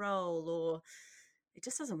going to roll, or it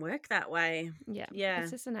just doesn't work that way. Yeah. Yeah.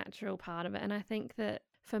 It's just a natural part of it. And I think that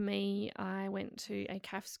for me, I went to a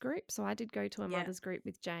CAFS group. So I did go to a Yeah. mother's group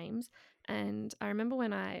with James. And I remember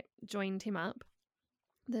when I joined him up,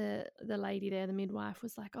 the lady there, the midwife,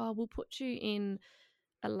 was like, "Oh, we'll put you in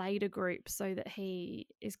a later group so that he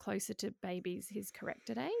is closer to babies his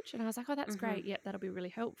corrected age." And I was like, "Oh, that's Mm-hmm. great. Yep, that'll be really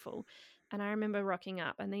helpful." And I remember rocking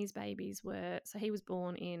up, and these babies were, so he was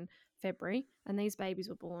born in February, and these babies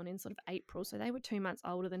were born in sort of April. So they were 2 months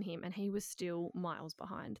older than him, and he was still miles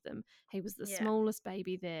behind them. He was the Yeah. smallest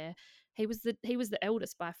baby there. He was the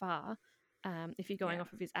eldest by far, if you're going Yeah.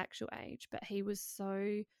 off of his actual age, but he was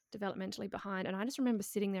so developmentally behind. And I just remember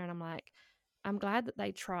sitting there and I'm like, I'm glad that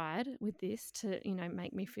they tried with this to,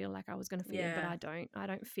 make me feel like I was going to fit in, but Yeah. I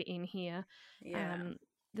don't fit in here. Yeah. Um,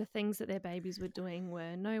 the things that their babies were doing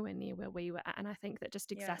were nowhere near where we were at. And I think that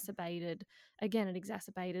just Yeah. it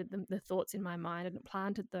exacerbated the thoughts in my mind, and it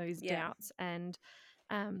planted those Yeah. doubts. And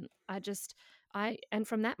and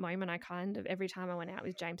from that moment, I kind of, every time I went out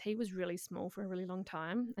with James, he was really small for a really long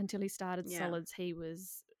time until he started Yeah. solids. He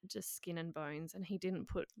was just skin and bones, and he didn't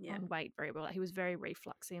put Yeah. on weight very well. He was very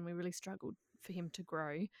refluxy, and we really struggled for him to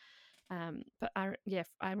grow. But I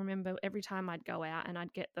remember every time I'd go out and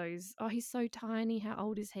I'd get those, "Oh, he's so tiny. How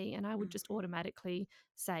old is he?" And I would just automatically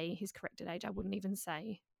say his corrected age. I wouldn't even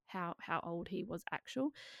say how old he was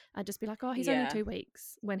actual. I'd just be like, "Oh, he's only Yeah. 2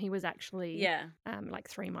 weeks," when he was actually Yeah. like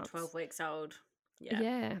 3 months. 12 weeks old.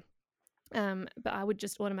 Yeah. Yeah. But I would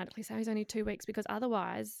just automatically say he's only 2 weeks, because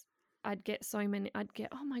otherwise I'd get,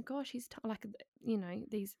 "Oh my gosh, like,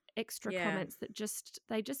 these extra Yeah. comments that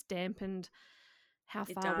they just dampened how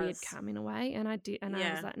It far we had does. come in a way." And I was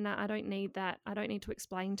Yeah. like, "No, I don't need that. I don't need to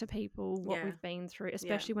explain to people what Yeah. we've been through," Yeah.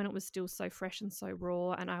 especially when it was still so fresh and so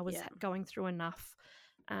raw, and I was Yeah. going through enough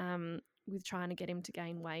with trying to get him to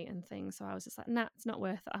gain weight and things. So I was just like, "Nah, it's not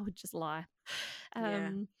worth it." I would just lie. Yeah.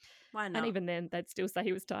 Um, Why and not? even then, they'd still say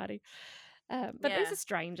he was tiny. But these Yeah. are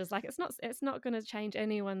strangers. Like, it's not going to change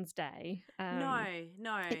anyone's day. No,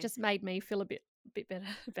 no. It just made me feel a bit better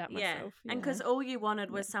about Yeah. myself. And Yeah, because all you wanted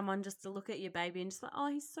yeah. was someone just to look at your baby and just like, oh,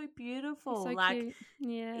 he's so He's beautiful. so Like, cute.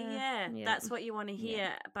 Yeah, yeah, yeah, that's what you want to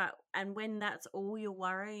yeah. hear. And when that's all you're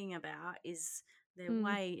worrying about is their Mm,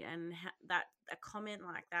 weight, and that a comment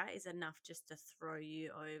like that is enough just to throw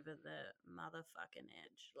you over the motherfucking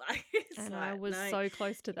edge. Like, it's and I like, was no, so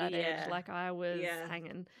close to that edge. yeah, Like, I was yeah.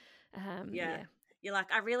 hanging. Yeah. Yeah, You're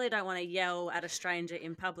like, I really don't want to yell at a stranger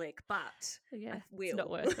in public, but I yeah. It's not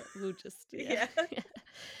will. worth it. We'll just, yeah. Yeah.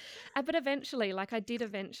 Yeah. But eventually, like, I did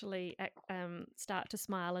eventually start to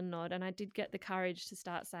smile and nod, and I did get the courage to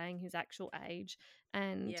start saying his actual age.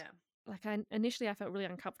 And Yeah. like, initially I felt really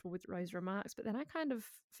uncomfortable with Rose's remarks, but then I kind of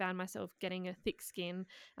found myself getting a thick skin,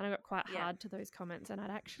 and I got quite Yeah. hard to those comments, and I'd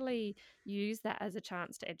actually use that as a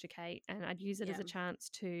chance to educate, and I'd use it Yeah. as a chance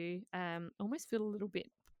to almost feel a little bit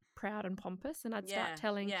proud and pompous, and I'd start Yeah.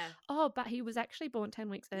 telling, Yeah. "Oh, but he was actually born 10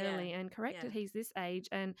 weeks Yeah. early and Yeah. corrected, he's this age,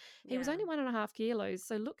 and he was Yeah. only 1.5 kilos.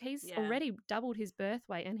 So look, he's Yeah. already doubled his birth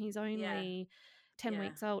weight, and he's Yeah. only 10 Yeah.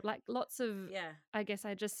 weeks old." Like, lots of, Yeah. I guess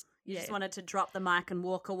I just, You yeah. just wanted to drop the mic and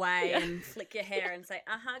walk away Yeah. and flick your hair and say,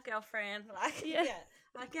 girlfriend. Like, Yeah. yeah,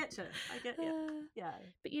 I get you. I get you. Yeah.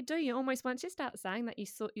 But you almost, once you start saying that, you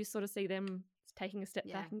sort of see them taking a step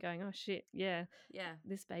Yeah. back and going, "Oh shit, yeah, Yeah.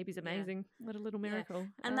 this baby's Yeah. amazing. What a little Yeah. miracle."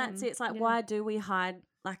 And that's it. It's like, Yeah. why do we hide?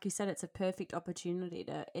 Like you said, it's a perfect opportunity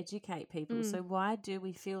to educate people. So why do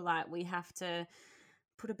we feel like we have to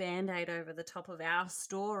put a band-aid over the top of our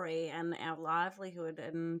story and our livelihood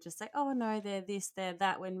and just say, oh no, they're this, they're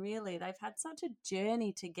that, when really they've had such a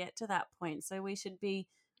journey to get to that point. So we should be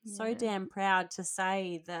so Yeah. damn proud to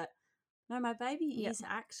say that, no, my baby Yep. is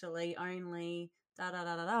actually only da da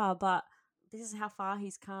da da da, but this is how far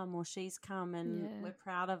he's come or she's come, and Yeah. we're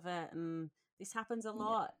proud of it, and this happens a Yeah.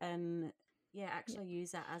 lot. And yeah, Yeah. actually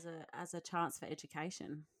use that as a chance for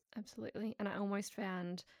education. Absolutely. And I almost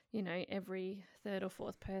found, every third or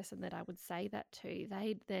fourth person that I would say that to,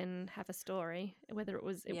 they'd then have a story, whether it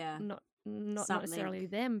was Yeah, not something. necessarily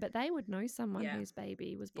them, but they would know someone Yeah, whose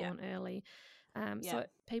baby was yeah, born early. yeah, So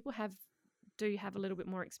people have do have a little bit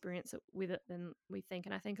more experience with it than we think.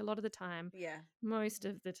 And I think a lot of the time, Yeah. most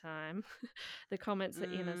of the time, the comments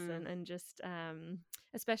are innocent and just,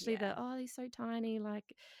 especially the, oh, he's so tiny.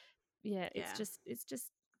 Like, yeah, it's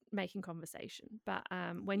just making conversation. But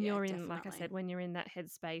when you're in, like I said, when you're in that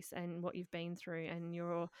headspace and what you've been through and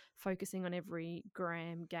you're focusing on every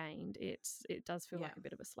gram gained, it does feel like a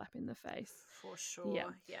bit of a slap in the face. For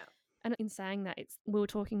sure. Yeah. And in saying that, we were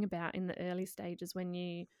talking about in the early stages when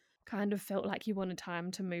you kind of felt like you wanted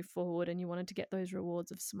time to move forward and you wanted to get those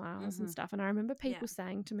rewards of smiles and stuff. And I remember people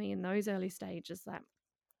saying to me in those early stages that,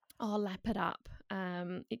 oh, lap it up.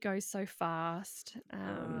 It goes so fast.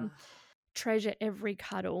 Treasure every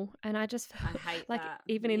cuddle. And I just felt I hate like that.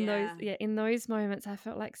 even in those moments, I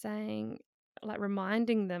felt like saying, like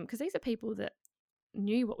reminding them, because these are people that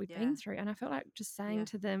knew what we'd been through, and I felt like just saying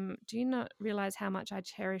to them, do you not realize how much I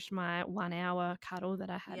cherished my 1 hour cuddle that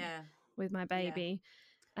I had with my baby?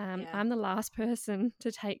 I'm the last person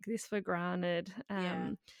to take this for granted.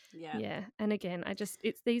 And again,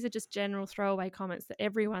 these are just general throwaway comments that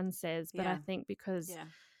everyone says, but I think because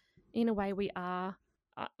in a way we are,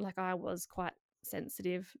 like I was quite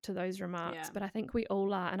sensitive to those remarks, but I think we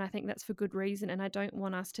all are, and I think that's for good reason. And I don't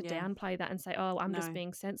want us to downplay that and say, oh, I'm just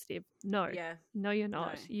being sensitive. No, you're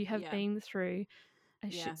not. You have been through a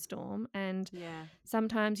shitstorm, and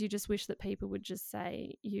sometimes you just wish that people would just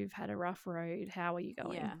say, you've had a rough road, how are you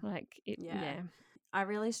going? I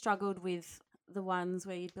really struggled with the ones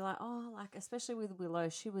where you'd be like, oh, like especially with Willow,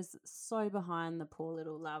 she was so behind the poor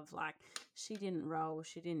little love. Like she didn't roll,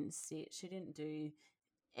 she didn't sit, she didn't do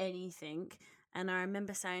anything. And I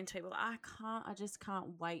remember saying to people, I just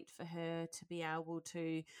can't wait for her to be able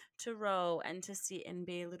to roll and to sit and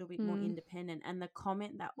be a little bit more independent. And the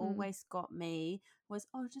comment that always got me was,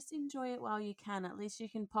 oh, just enjoy it while you can. At least you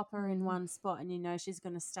can pop her in one spot and you know she's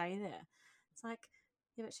going to stay there. It's like,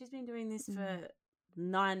 yeah, but she's been doing this for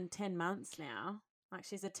 9-10 months now. Like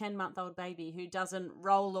she's a 10-month-old baby who doesn't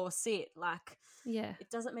roll or sit. Like, it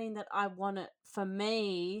doesn't mean that I want it for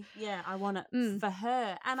me. Yeah, I want it for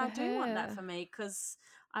her. And I do want that for me because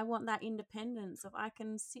I want that independence of I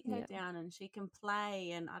can sit her down and she can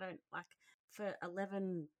play. And I don't like for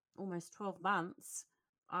 11, almost 12 months,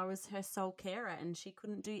 I was her sole carer and she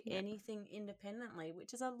couldn't do anything independently,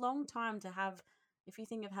 which is a long time to have. If you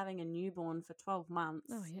think of having a newborn for 12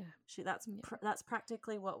 months, that's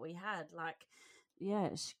practically what we had. Like,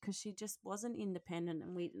 because she just wasn't independent,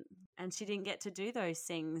 and she didn't get to do those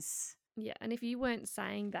things. Yeah, and if you weren't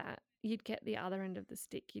saying that, you'd get the other end of the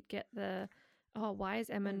stick. You'd get the, oh, why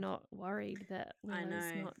is Emma not worried that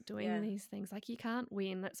Willow's not doing these things? Like, you can't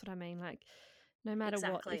win. That's what I mean. Like, no matter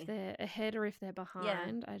what, if they're ahead or if they're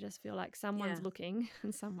behind, I just feel like someone's looking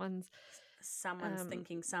and someone's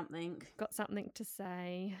thinking something. Got something to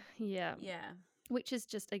say. Yeah. Which is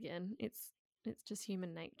just, again, it's just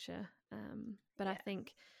human nature. But I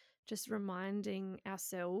think just reminding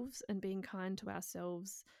ourselves and being kind to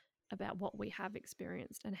ourselves about what we have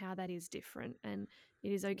experienced and how that is different. And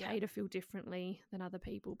it is okay to feel differently than other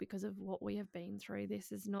people because of what we have been through.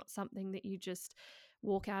 This is not something that you just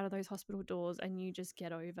walk out of those hospital doors and you just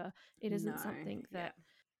get over. It isn't something that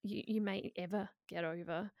you may ever get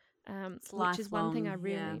over. Which is one thing I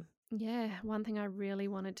really, one thing I really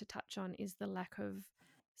wanted to touch on is the lack of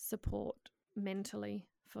support mentally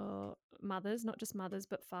for mothers, not just mothers,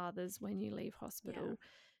 but fathers. When you leave hospital,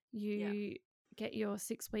 you get your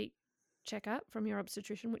 6-week checkup from your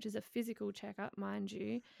obstetrician, which is a physical checkup, mind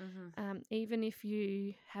you. Even if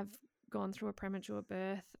you have gone through a premature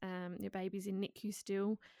birth, your baby's in NICU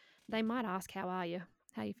still, they might ask, how are you?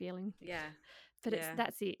 How are you feeling? But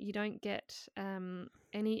that's it. You don't get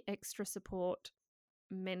any extra support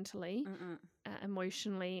mentally,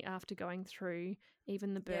 emotionally after going through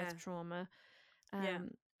even the birth trauma.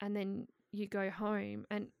 And then you go home,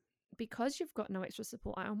 and because you've got no extra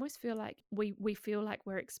support, I almost feel like we feel like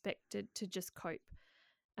we're expected to just cope.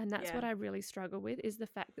 And that's what I really struggle with, is the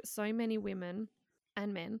fact that so many women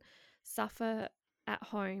and men suffer at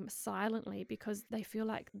home silently because they feel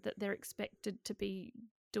like that they're expected to be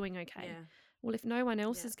doing okay. Well, if no one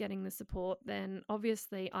else is getting the support, then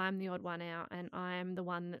obviously I'm the odd one out and I'm the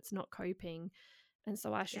one that's not coping. And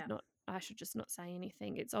so I should just not say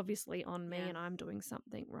anything. It's obviously on me and I'm doing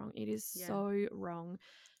something wrong. It is so wrong.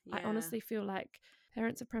 I honestly feel like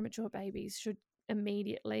parents of premature babies should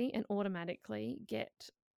immediately and automatically get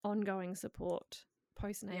ongoing support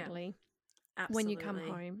postnatally when you come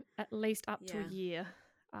home, at least up to a year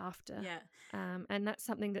after. And that's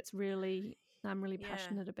something that's really I'm really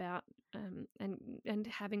passionate about, and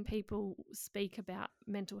having people speak about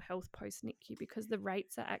mental health post-NICU, because the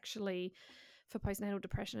rates are actually for postnatal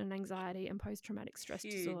depression and anxiety and post-traumatic stress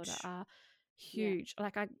disorder are huge.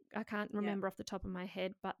 Like I can't Yeah. remember off the top of my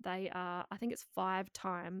head, but they are, I think it's 5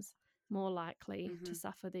 times more likely to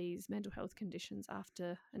suffer these mental health conditions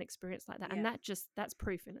after an experience like that. Yeah. And that's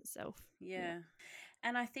proof in itself. Yeah.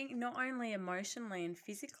 And I think not only emotionally and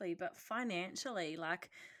physically, but financially, like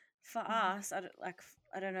for us,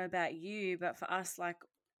 I don't know about you, but for us, like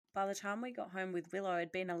by the time we got home with Willow,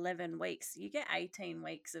 it'd been 11 weeks. You get 18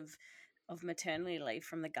 weeks of maternity leave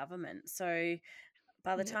from the government. So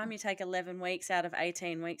by the Yeah. time you take 11 weeks out of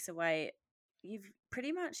 18 weeks away, you've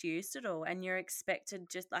pretty much used it all, and you're expected,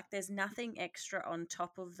 just like, there's nothing extra on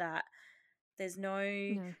top of that. There's no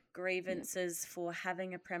No. grievances for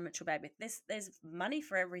having a premature baby. There's money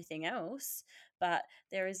for everything else, but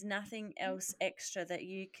there is nothing else extra that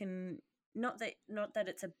you can, not that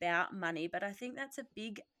it's about money, but I think that's a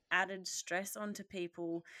big added stress onto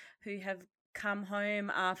people who have come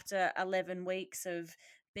home after 11 weeks of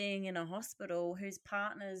being in a hospital, whose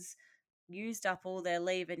partners used up all their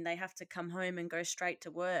leave and they have to come home and go straight to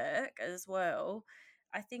work as well.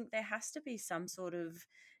 I think there has to be some sort of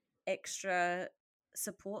extra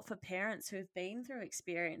support for parents who've been through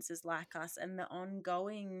experiences like us, and the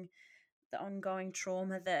ongoing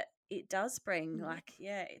trauma that it does bring. Yeah. Like,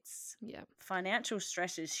 yeah, it's Yeah. financial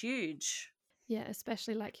stress is huge. Yeah,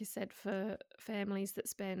 especially like you said, for families that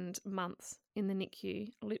spend months in the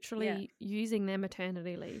NICU, literally using their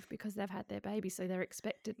maternity leave because they've had their baby, so they're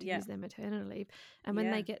expected to use their maternity leave. And when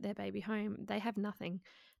they get their baby home, they have nothing.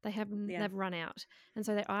 They've run out, and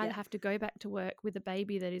so they either have to go back to work with a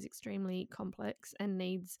baby that is extremely complex and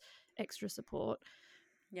needs extra support,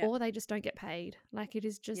 or they just don't get paid. Like, it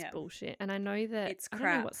is just bullshit. And I know that It's I don't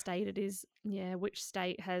know crap. what state it is. Yeah, which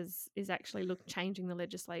state is actually changing the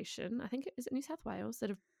legislation. I think is it New South Wales that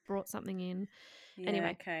have brought something in.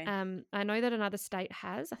 Anyway, Okay. I know that another state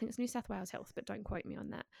has. I think it's New South Wales Health, but don't quote me on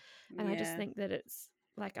that. And I just think that it's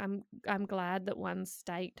like I'm glad that one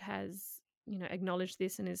state has, acknowledged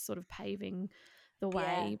this and is sort of paving the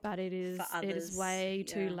way, but it is way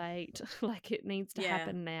too late. Like, it needs to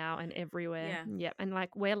happen now and everywhere. Yep. And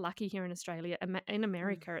like, we're lucky here in Australia. In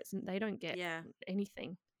America, they don't get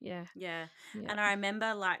anything. Yeah. And I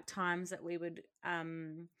remember like times that we would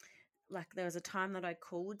like, there was a time that I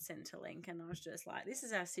called Centrelink and I was just like, this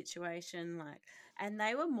is our situation, like, and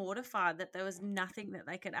they were mortified that there was nothing that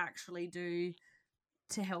they could actually do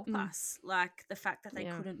to help us. Like, the fact that they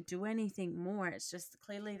couldn't do anything more, it's just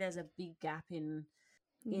clearly there's a big gap in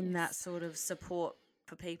that sort of support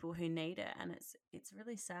for people who need it, and it's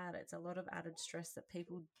really sad. It's a lot of added stress that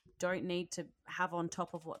people don't need to have on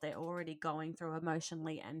top of what they're already going through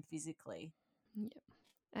emotionally and physically. Yep.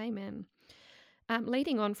 Amen.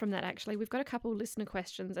 Leading on from that, actually, we've got a couple listener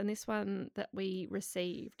questions, and this one that we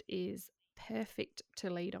received is perfect to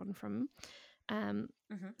lead on from.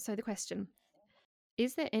 So the question: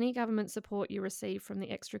 is there any government support you receive from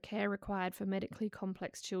the extra care required for medically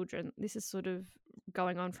complex children? This is sort of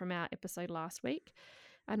going on from our episode last week.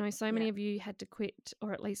 I know so many of you had to quit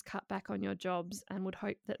or at least cut back on your jobs and would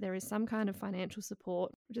hope that there is some kind of financial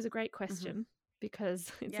support, which is a great question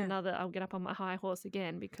because it's another, I'll get up on my high horse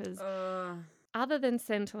again, because other than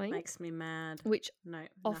Centrelink, Makes me mad. which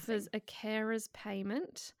offers a carer's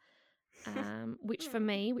payment, which for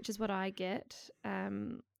me, which is what I get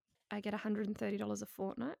 $130 a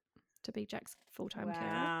fortnight to be Jack's full-time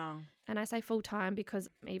carer. And I say full-time because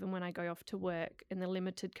even when I go off to work in the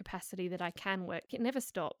limited capacity that I can work, it never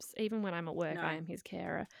stops. Even when I'm at work, I am his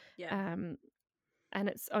carer. And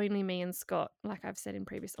it's only me and Scott, like I've said in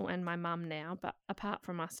previous, and my mum now, but apart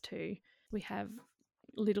from us two, we have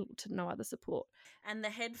little to no other support. And the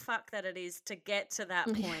head fuck that it is to get to that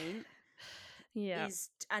point is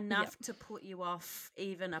enough to put you off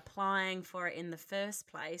even applying for it in the first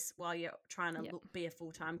place while you're trying to be a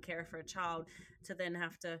full-time carer for a child, to then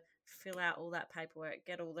have to fill out all that paperwork,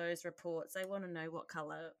 get all those reports. They want to know what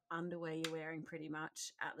colour underwear you're wearing pretty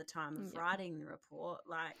much at the time of writing the report,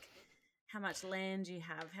 like how much land you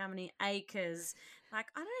have, how many acres. Like,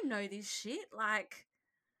 I don't know this shit. Like,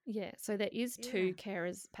 so there is two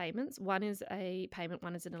carers payments. One is a payment,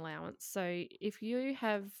 one is an allowance. So if you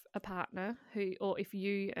have a partner or if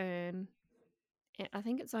you earn, I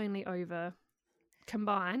think it's only over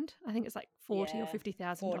combined, I think it's like $40,000 or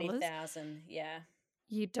 $50,000. 40,000,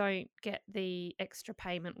 you don't get the extra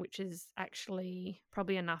payment, which is actually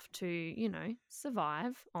probably enough to,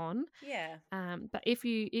 survive on. But if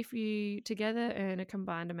you together earn a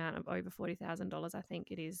combined amount of over $40,000, I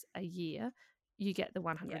think it is a year, you get the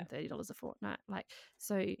 $130 a fortnight. Like,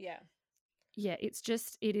 so it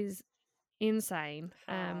is insane.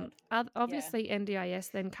 Obviously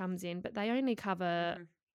NDIS then comes in, but they only cover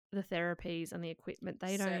the therapies and the equipment.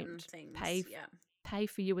 They certain don't things, pay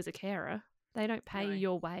for you as a carer. They don't pay No.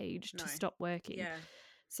 your wage No. to stop working. Yeah.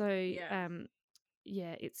 So,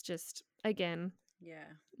 Yeah. it's just, again, Yeah.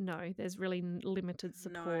 no, there's really limited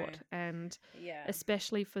support, No. and Yeah.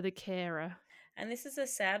 especially for the carer. And this is the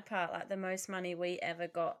sad part, like the most money we ever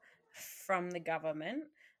got from the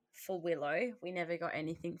government for Willow, we never got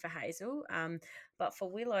anything for Hazel. But for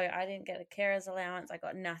Willow, I didn't get a carer's allowance. I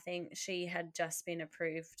got nothing. She had just been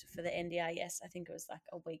approved for the NDIS. I think it was like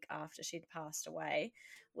a week after she'd passed away.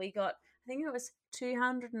 We got, I think it was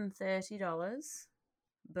 $230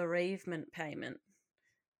 bereavement payment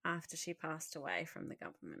after she passed away from the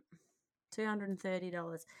government.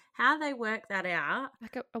 $230. How they work that out,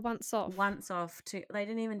 Like a once off. they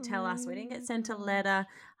didn't even tell us. We didn't get sent a letter.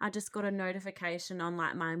 I just got a notification on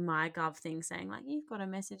like my MyGov thing saying like, you've got a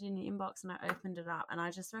message in your inbox, and I opened it up and I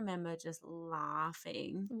just remember just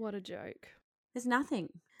laughing. What a joke. There's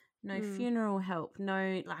nothing. No funeral help,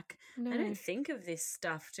 no, like, No. they don't think of this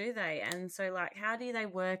stuff, do they? And so like, how do they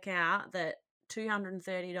work out that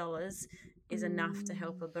 $230 is enough to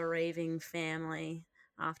help a bereaving family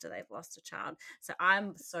after they've lost a child? So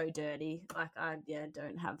I'm so dirty. Like, I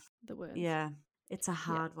don't have the words. Yeah, it's a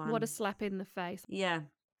hard one. What a slap in the face. Yeah.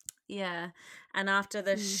 And after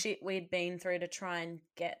the shit we'd been through to try and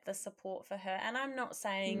get the support for her, and I'm not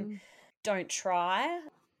saying don't try,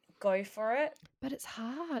 go for it. But it's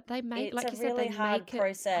hard. They make, It's like a you said, really they hard make it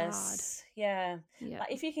process. Yeah. Yeah.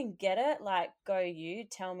 Like, if you can get it, like, go you,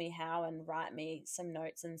 tell me how and write me some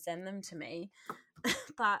notes and send them to me.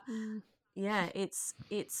 But yeah, it's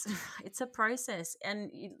a process.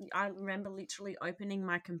 And I remember literally opening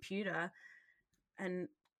my computer and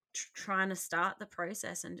trying to start the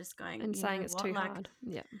process and just going, and you saying know it's what? too Like, hard.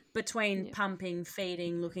 Yeah. between pumping,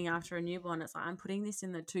 feeding, looking after a newborn, it's like I'm putting this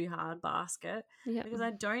in the too hard basket because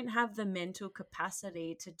I don't have the mental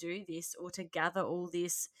capacity to do this or to gather all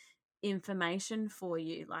this information for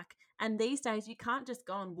you. Like, and these days you can't just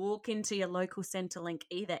go and walk into your local Centrelink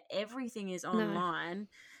either. Everything is online.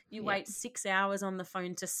 You wait 6 hours on the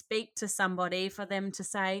phone to speak to somebody for them to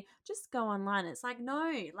say, just go online. It's like,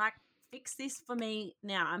 no, like, fix this for me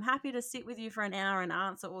now. I'm happy to sit with you for an hour and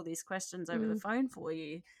answer all these questions over the phone for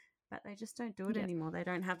you. But they just don't do it anymore. They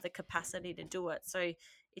don't have the capacity to do it. So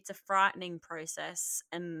it's a frightening process,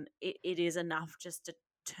 and it is enough just to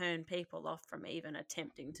turn people off from even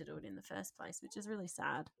attempting to do it in the first place, which is really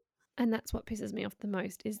sad. And that's what pisses me off the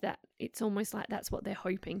most, is that it's almost like that's what they're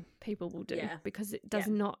hoping people will do, because it does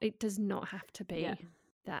not have to be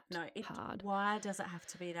that hard. Why does it have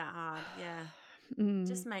to be that hard? Yeah. It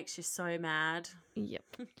just makes you so mad. Yep.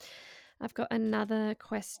 I've got another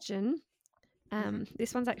question.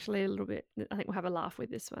 This one's actually a little bit, I think we'll have a laugh with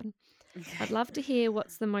this one. Okay. I'd love to hear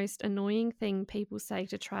what's the most annoying thing people say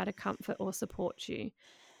to try to comfort or support you.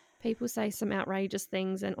 People say some outrageous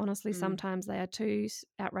things, and honestly, sometimes they are too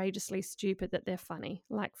outrageously stupid that they're funny.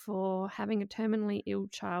 Like, for having a terminally ill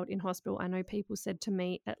child in hospital, I know people said to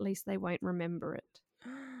me, at least they won't remember it.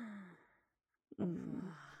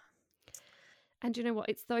 And you know what?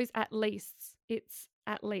 It's those at leasts. It's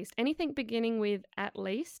at least. Anything beginning with at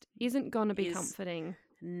least isn't going to be comforting.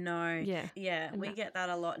 No. Yeah. And we get that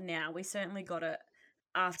a lot now. We certainly got it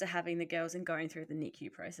after having the girls and going through the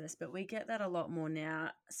NICU process, but we get that a lot more now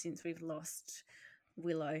since we've lost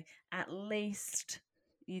Willow. At least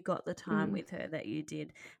you got the time with her that you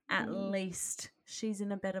did. At least she's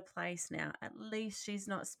in a better place now. At least she's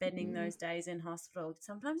not spending those days in hospital.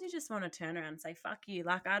 Sometimes you just want to turn around and say, fuck you.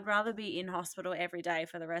 Like, I'd rather be in hospital every day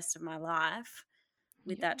for the rest of my life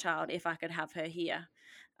with that child if I could have her here.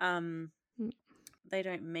 They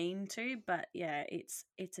don't mean to, but yeah, it's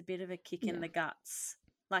a bit of a kick in the guts.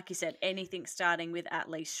 Like you said, anything starting with at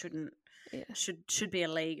least should be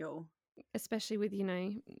illegal. Especially with,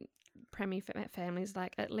 premmie families,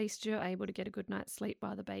 like, at least you're able to get a good night's sleep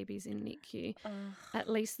while the baby's in NICU. At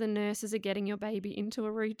least the nurses are getting your baby into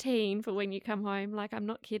a routine for when you come home. Like, I'm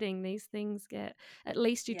not kidding. These things at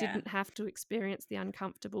least you didn't have to experience the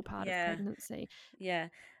uncomfortable part of pregnancy. Yeah.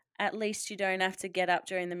 At least you don't have to get up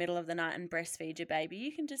during the middle of the night and breastfeed your baby.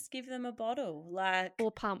 You can just give them a bottle, like,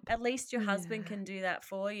 or pump. At least your husband can do that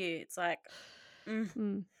for you. It's like,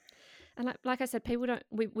 And like I said, people don't.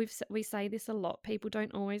 We say this a lot. People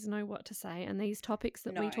don't always know what to say, and these topics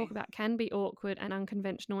that we talk about can be awkward and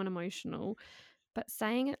unconventional and emotional. But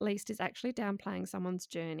saying at least is actually downplaying someone's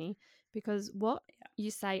journey, because what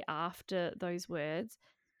you say after those words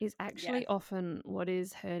is actually often what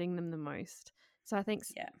is hurting them the most. So I think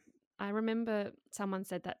I remember someone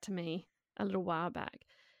said that to me a little while back.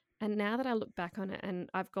 And now that I look back on it and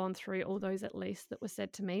I've gone through all those at least that were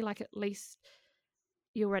said to me, like, at least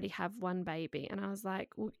you already have one baby. And I was like,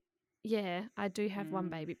 well, yeah, I do have one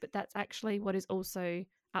baby, but that's actually what is also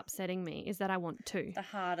upsetting me is that I want to. The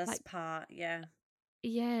hardest Like, part, yeah.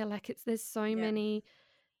 yeah, like there's so Yeah. many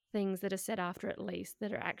things that are said after at least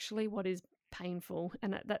that are actually what is painful.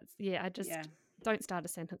 And that's, I just Yeah. don't start a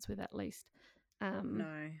sentence with at least.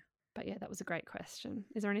 No. But yeah, that was a great question.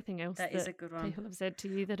 Is there anything else That is a good one. people have said to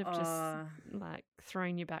you that have just like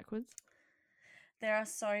thrown you backwards? There are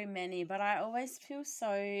so many, but I always feel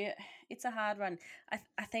it's a hard one.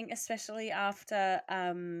 I think especially after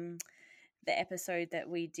the episode that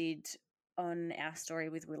we did on our story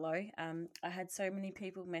with Willow, I had so many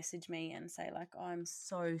people message me and say like, oh, I'm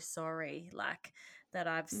so sorry, like that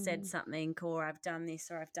I've said something or I've done this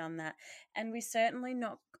or I've done that. And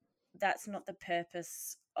that's not the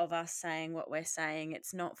purpose of us saying what we're saying.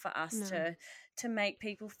 It's not for us to make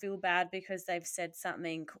people feel bad because they've said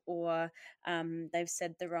something or they've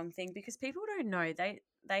said the wrong thing, because people don't know.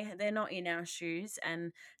 They're not in our shoes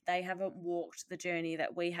and they haven't walked the journey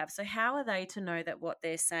that we have. So how are they to know that what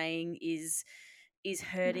they're saying is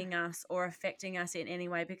hurting us or affecting us in any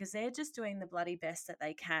way? Because they're just doing the bloody best that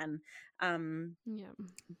they can.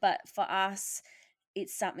 But for us,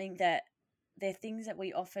 it's something that they're things that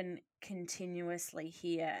we often continuously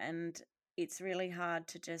hear, and it's really hard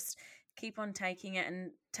to just keep on taking it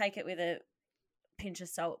and take it with a pinch of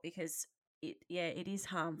salt, because it is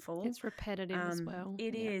harmful. It's repetitive as well.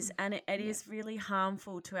 It is, and it is really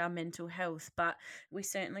harmful to our mental health, but we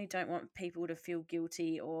certainly don't want people to feel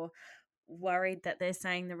guilty or worried that they're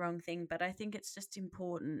saying the wrong thing. But I think it's just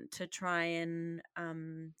important to try and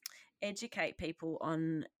educate people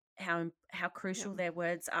on how crucial their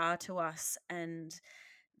words are to us, and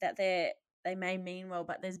that they may mean well,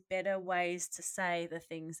 but there's better ways to say the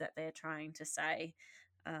things that they're trying to say.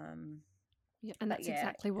 And that's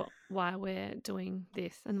exactly why we're doing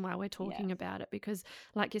this and why we're talking about it, because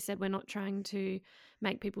like you said, we're not trying to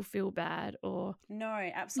make people feel bad or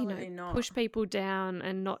absolutely not push people down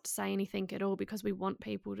and not say anything at all, because we want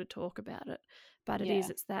people to talk about it. But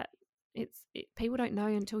people don't know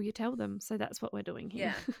until you tell them, so that's what we're doing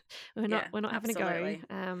here. we're not having a go,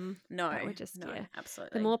 but we're just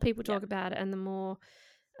absolutely, the more people talk about it and the more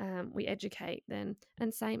we educate then.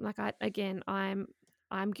 And same, like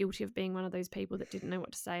I'm guilty of being one of those people that didn't know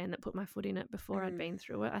what to say and that put my foot in it before I'd been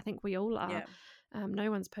through it. I think we all are.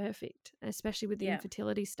 No one's perfect, especially with the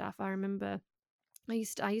infertility stuff. I remember I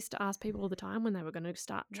used to ask people all the time when they were going to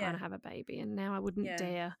start trying to have a baby, and now I wouldn't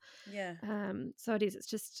dare. So it's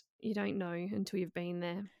just, you don't know until you've been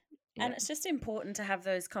there. And it's just important to have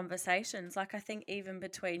those conversations. Like, I think even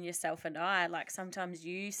between yourself and I, like sometimes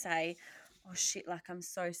you say, oh shit, like I'm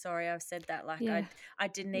so sorry I've said that, like I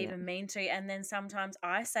didn't even mean to. And then sometimes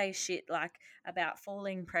I say shit like about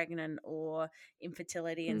falling pregnant or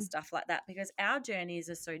infertility and stuff like that, because our journeys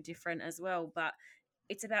are so different as well. But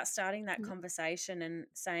it's about starting that conversation and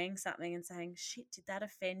saying something and saying, shit, did that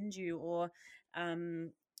offend you? Or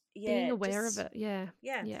being aware of it. Yeah.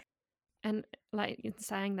 And like in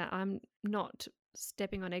saying that, I'm not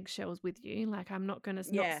stepping on eggshells with you. Like I'm not going to,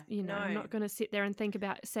 I'm not going to sit there and think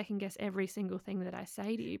about second guess every single thing that I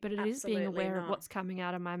say to you. But it is being aware of what's coming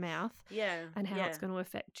out of my mouth, and how it's going to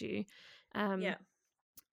affect you.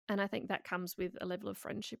 And I think that comes with a level of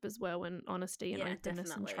friendship as well, and honesty and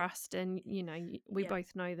openness and trust. And we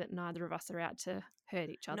both know that neither of us are out to hurt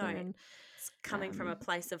each other. And it's coming from a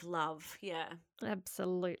place of love. Yeah,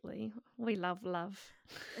 absolutely. We love love.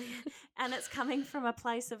 And it's coming from a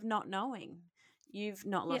place of not knowing. You've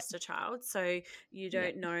not lost a child, so you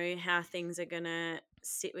don't know how things are going to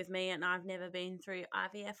sit with me. And I've never been through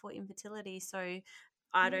IVF or infertility, so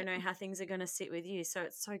I don't know how things are going to sit with you. So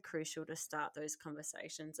it's so crucial to start those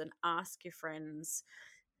conversations and ask your friends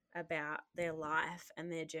about their life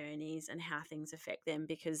and their journeys and how things affect them,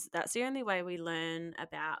 because that's the only way we learn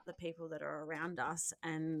about the people that are around us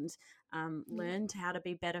and learn how to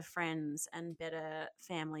be better friends and better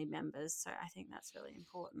family members. So I think that's really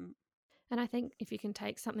important. And I think if you can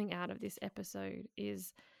take something out of this episode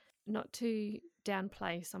is not to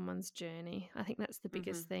downplay someone's journey. I think that's the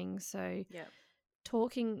biggest thing. So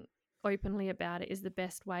talking openly about it is the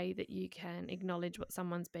best way that you can acknowledge what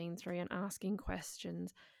someone's been through, and asking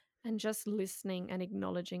questions and just listening and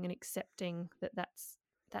acknowledging and accepting that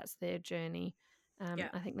that's their journey.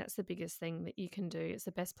 I think that's the biggest thing that you can do. It's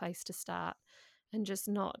the best place to start, and just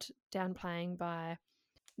not downplaying by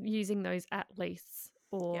using those at leasts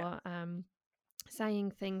or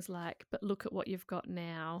saying things like, but look at what you've got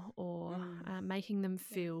now, or making them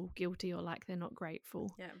feel guilty or like they're not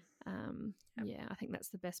grateful. I think that's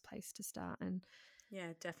the best place to start, and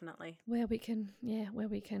definitely where we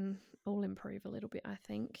can all improve a little bit, I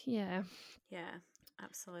think.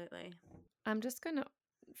 Absolutely. I'm just going to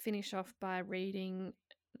finish off by reading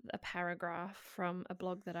a paragraph from a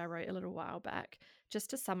blog that I wrote a little while back just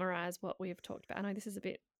to summarize what we've talked about. I know this is a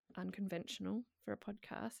bit unconventional for a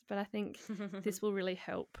podcast, but I think this will really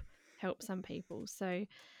help some people. So,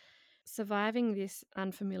 surviving this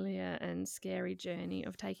unfamiliar and scary journey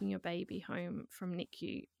of taking your baby home from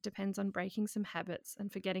NICU depends on breaking some habits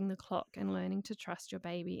and forgetting the clock and learning to trust your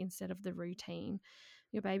baby instead of the routine.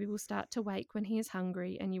 Your baby will start to wake when he is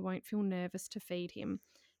hungry and you won't feel nervous to feed him.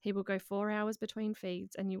 He will go 4 hours between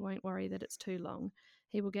feeds and you won't worry that it's too long.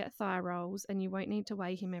 He will get thigh rolls and you won't need to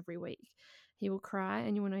weigh him every week. He will cry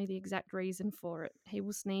and you will know the exact reason for it. He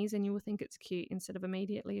will sneeze and you will think it's cute instead of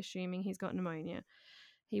immediately assuming he's got pneumonia.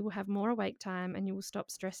 He will have more awake time and you will stop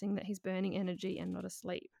stressing that he's burning energy and not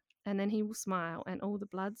asleep. And then he will smile and all the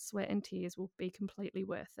blood, sweat and tears will be completely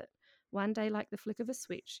worth it. One day, like the flick of a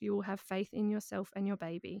switch, you will have faith in yourself and your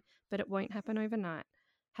baby, but it won't happen overnight.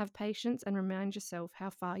 Have patience and remind yourself how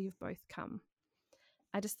far you've both come.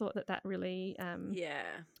 I just thought that really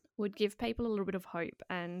would give people a little bit of hope,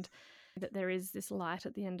 and that there is this light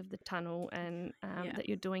at the end of the tunnel, and that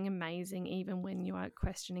you're doing amazing even when you are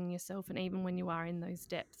questioning yourself and even when you are in those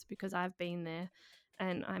depths, because I've been there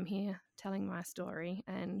and I'm here telling my story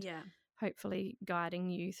and hopefully guiding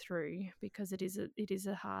you through, because it is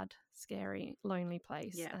a hard, scary, lonely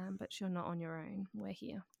place, but you're not on your own. We're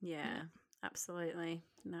here. Absolutely.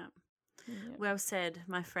 No. Well said,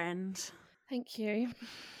 my friend. Thank you.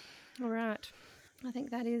 All right. I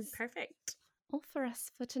think that is perfect. All for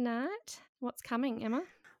us for tonight. What's coming, Emma?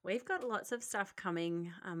 We've got lots of stuff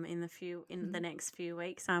coming in the next few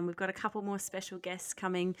weeks. We've got a couple more special guests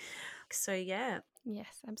coming. So yes,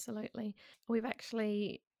 absolutely. We've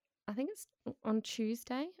actually, I think it's on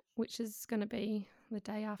Tuesday, which is going to be the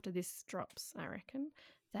day after this drops, I reckon,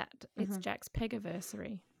 that it's Jack's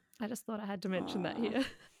pegiversary. I just thought I had to mention that here.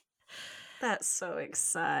 That's so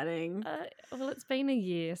exciting. Well, it's been a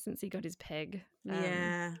year since he got his peg.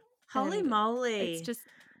 Holy moly. It's just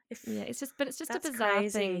a bizarre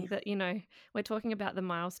thing that, we're talking about the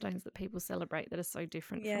milestones that people celebrate that are so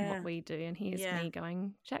different from what we do. And here's me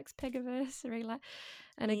going, Jack's pegiversary.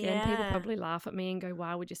 And again, people probably laugh at me and go,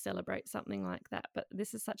 why would you celebrate something like that? But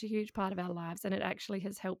this is such a huge part of our lives, and it actually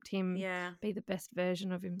has helped him be the best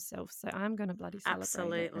version of himself. So I'm going to bloody celebrate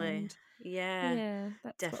Absolutely. it.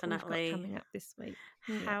 That's definitely what we've got coming up this week.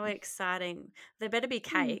 How exciting. There better be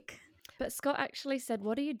cake. But Scott actually said,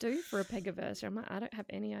 what do you do for a pegiversary? I'm like, I don't have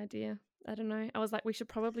any idea. I don't know. I was like, we should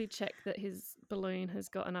probably check that his balloon has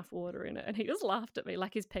got enough water in it. And he just laughed at me,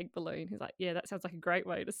 like his peg balloon. He's like, yeah, that sounds like a great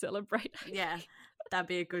way to celebrate. Yeah, that'd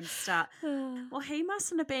be a good start. Well, he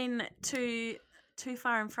mustn't have been too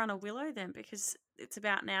far in front of Willow then, because it's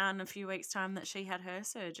about now in a few weeks' time that she had her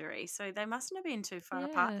surgery. So they mustn't have been too far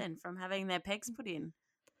apart then from having their pegs put in.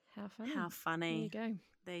 How funny.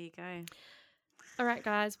 There you go. All right,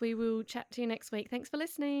 guys, we will chat to you next week. Thanks for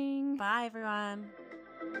listening. Bye, everyone.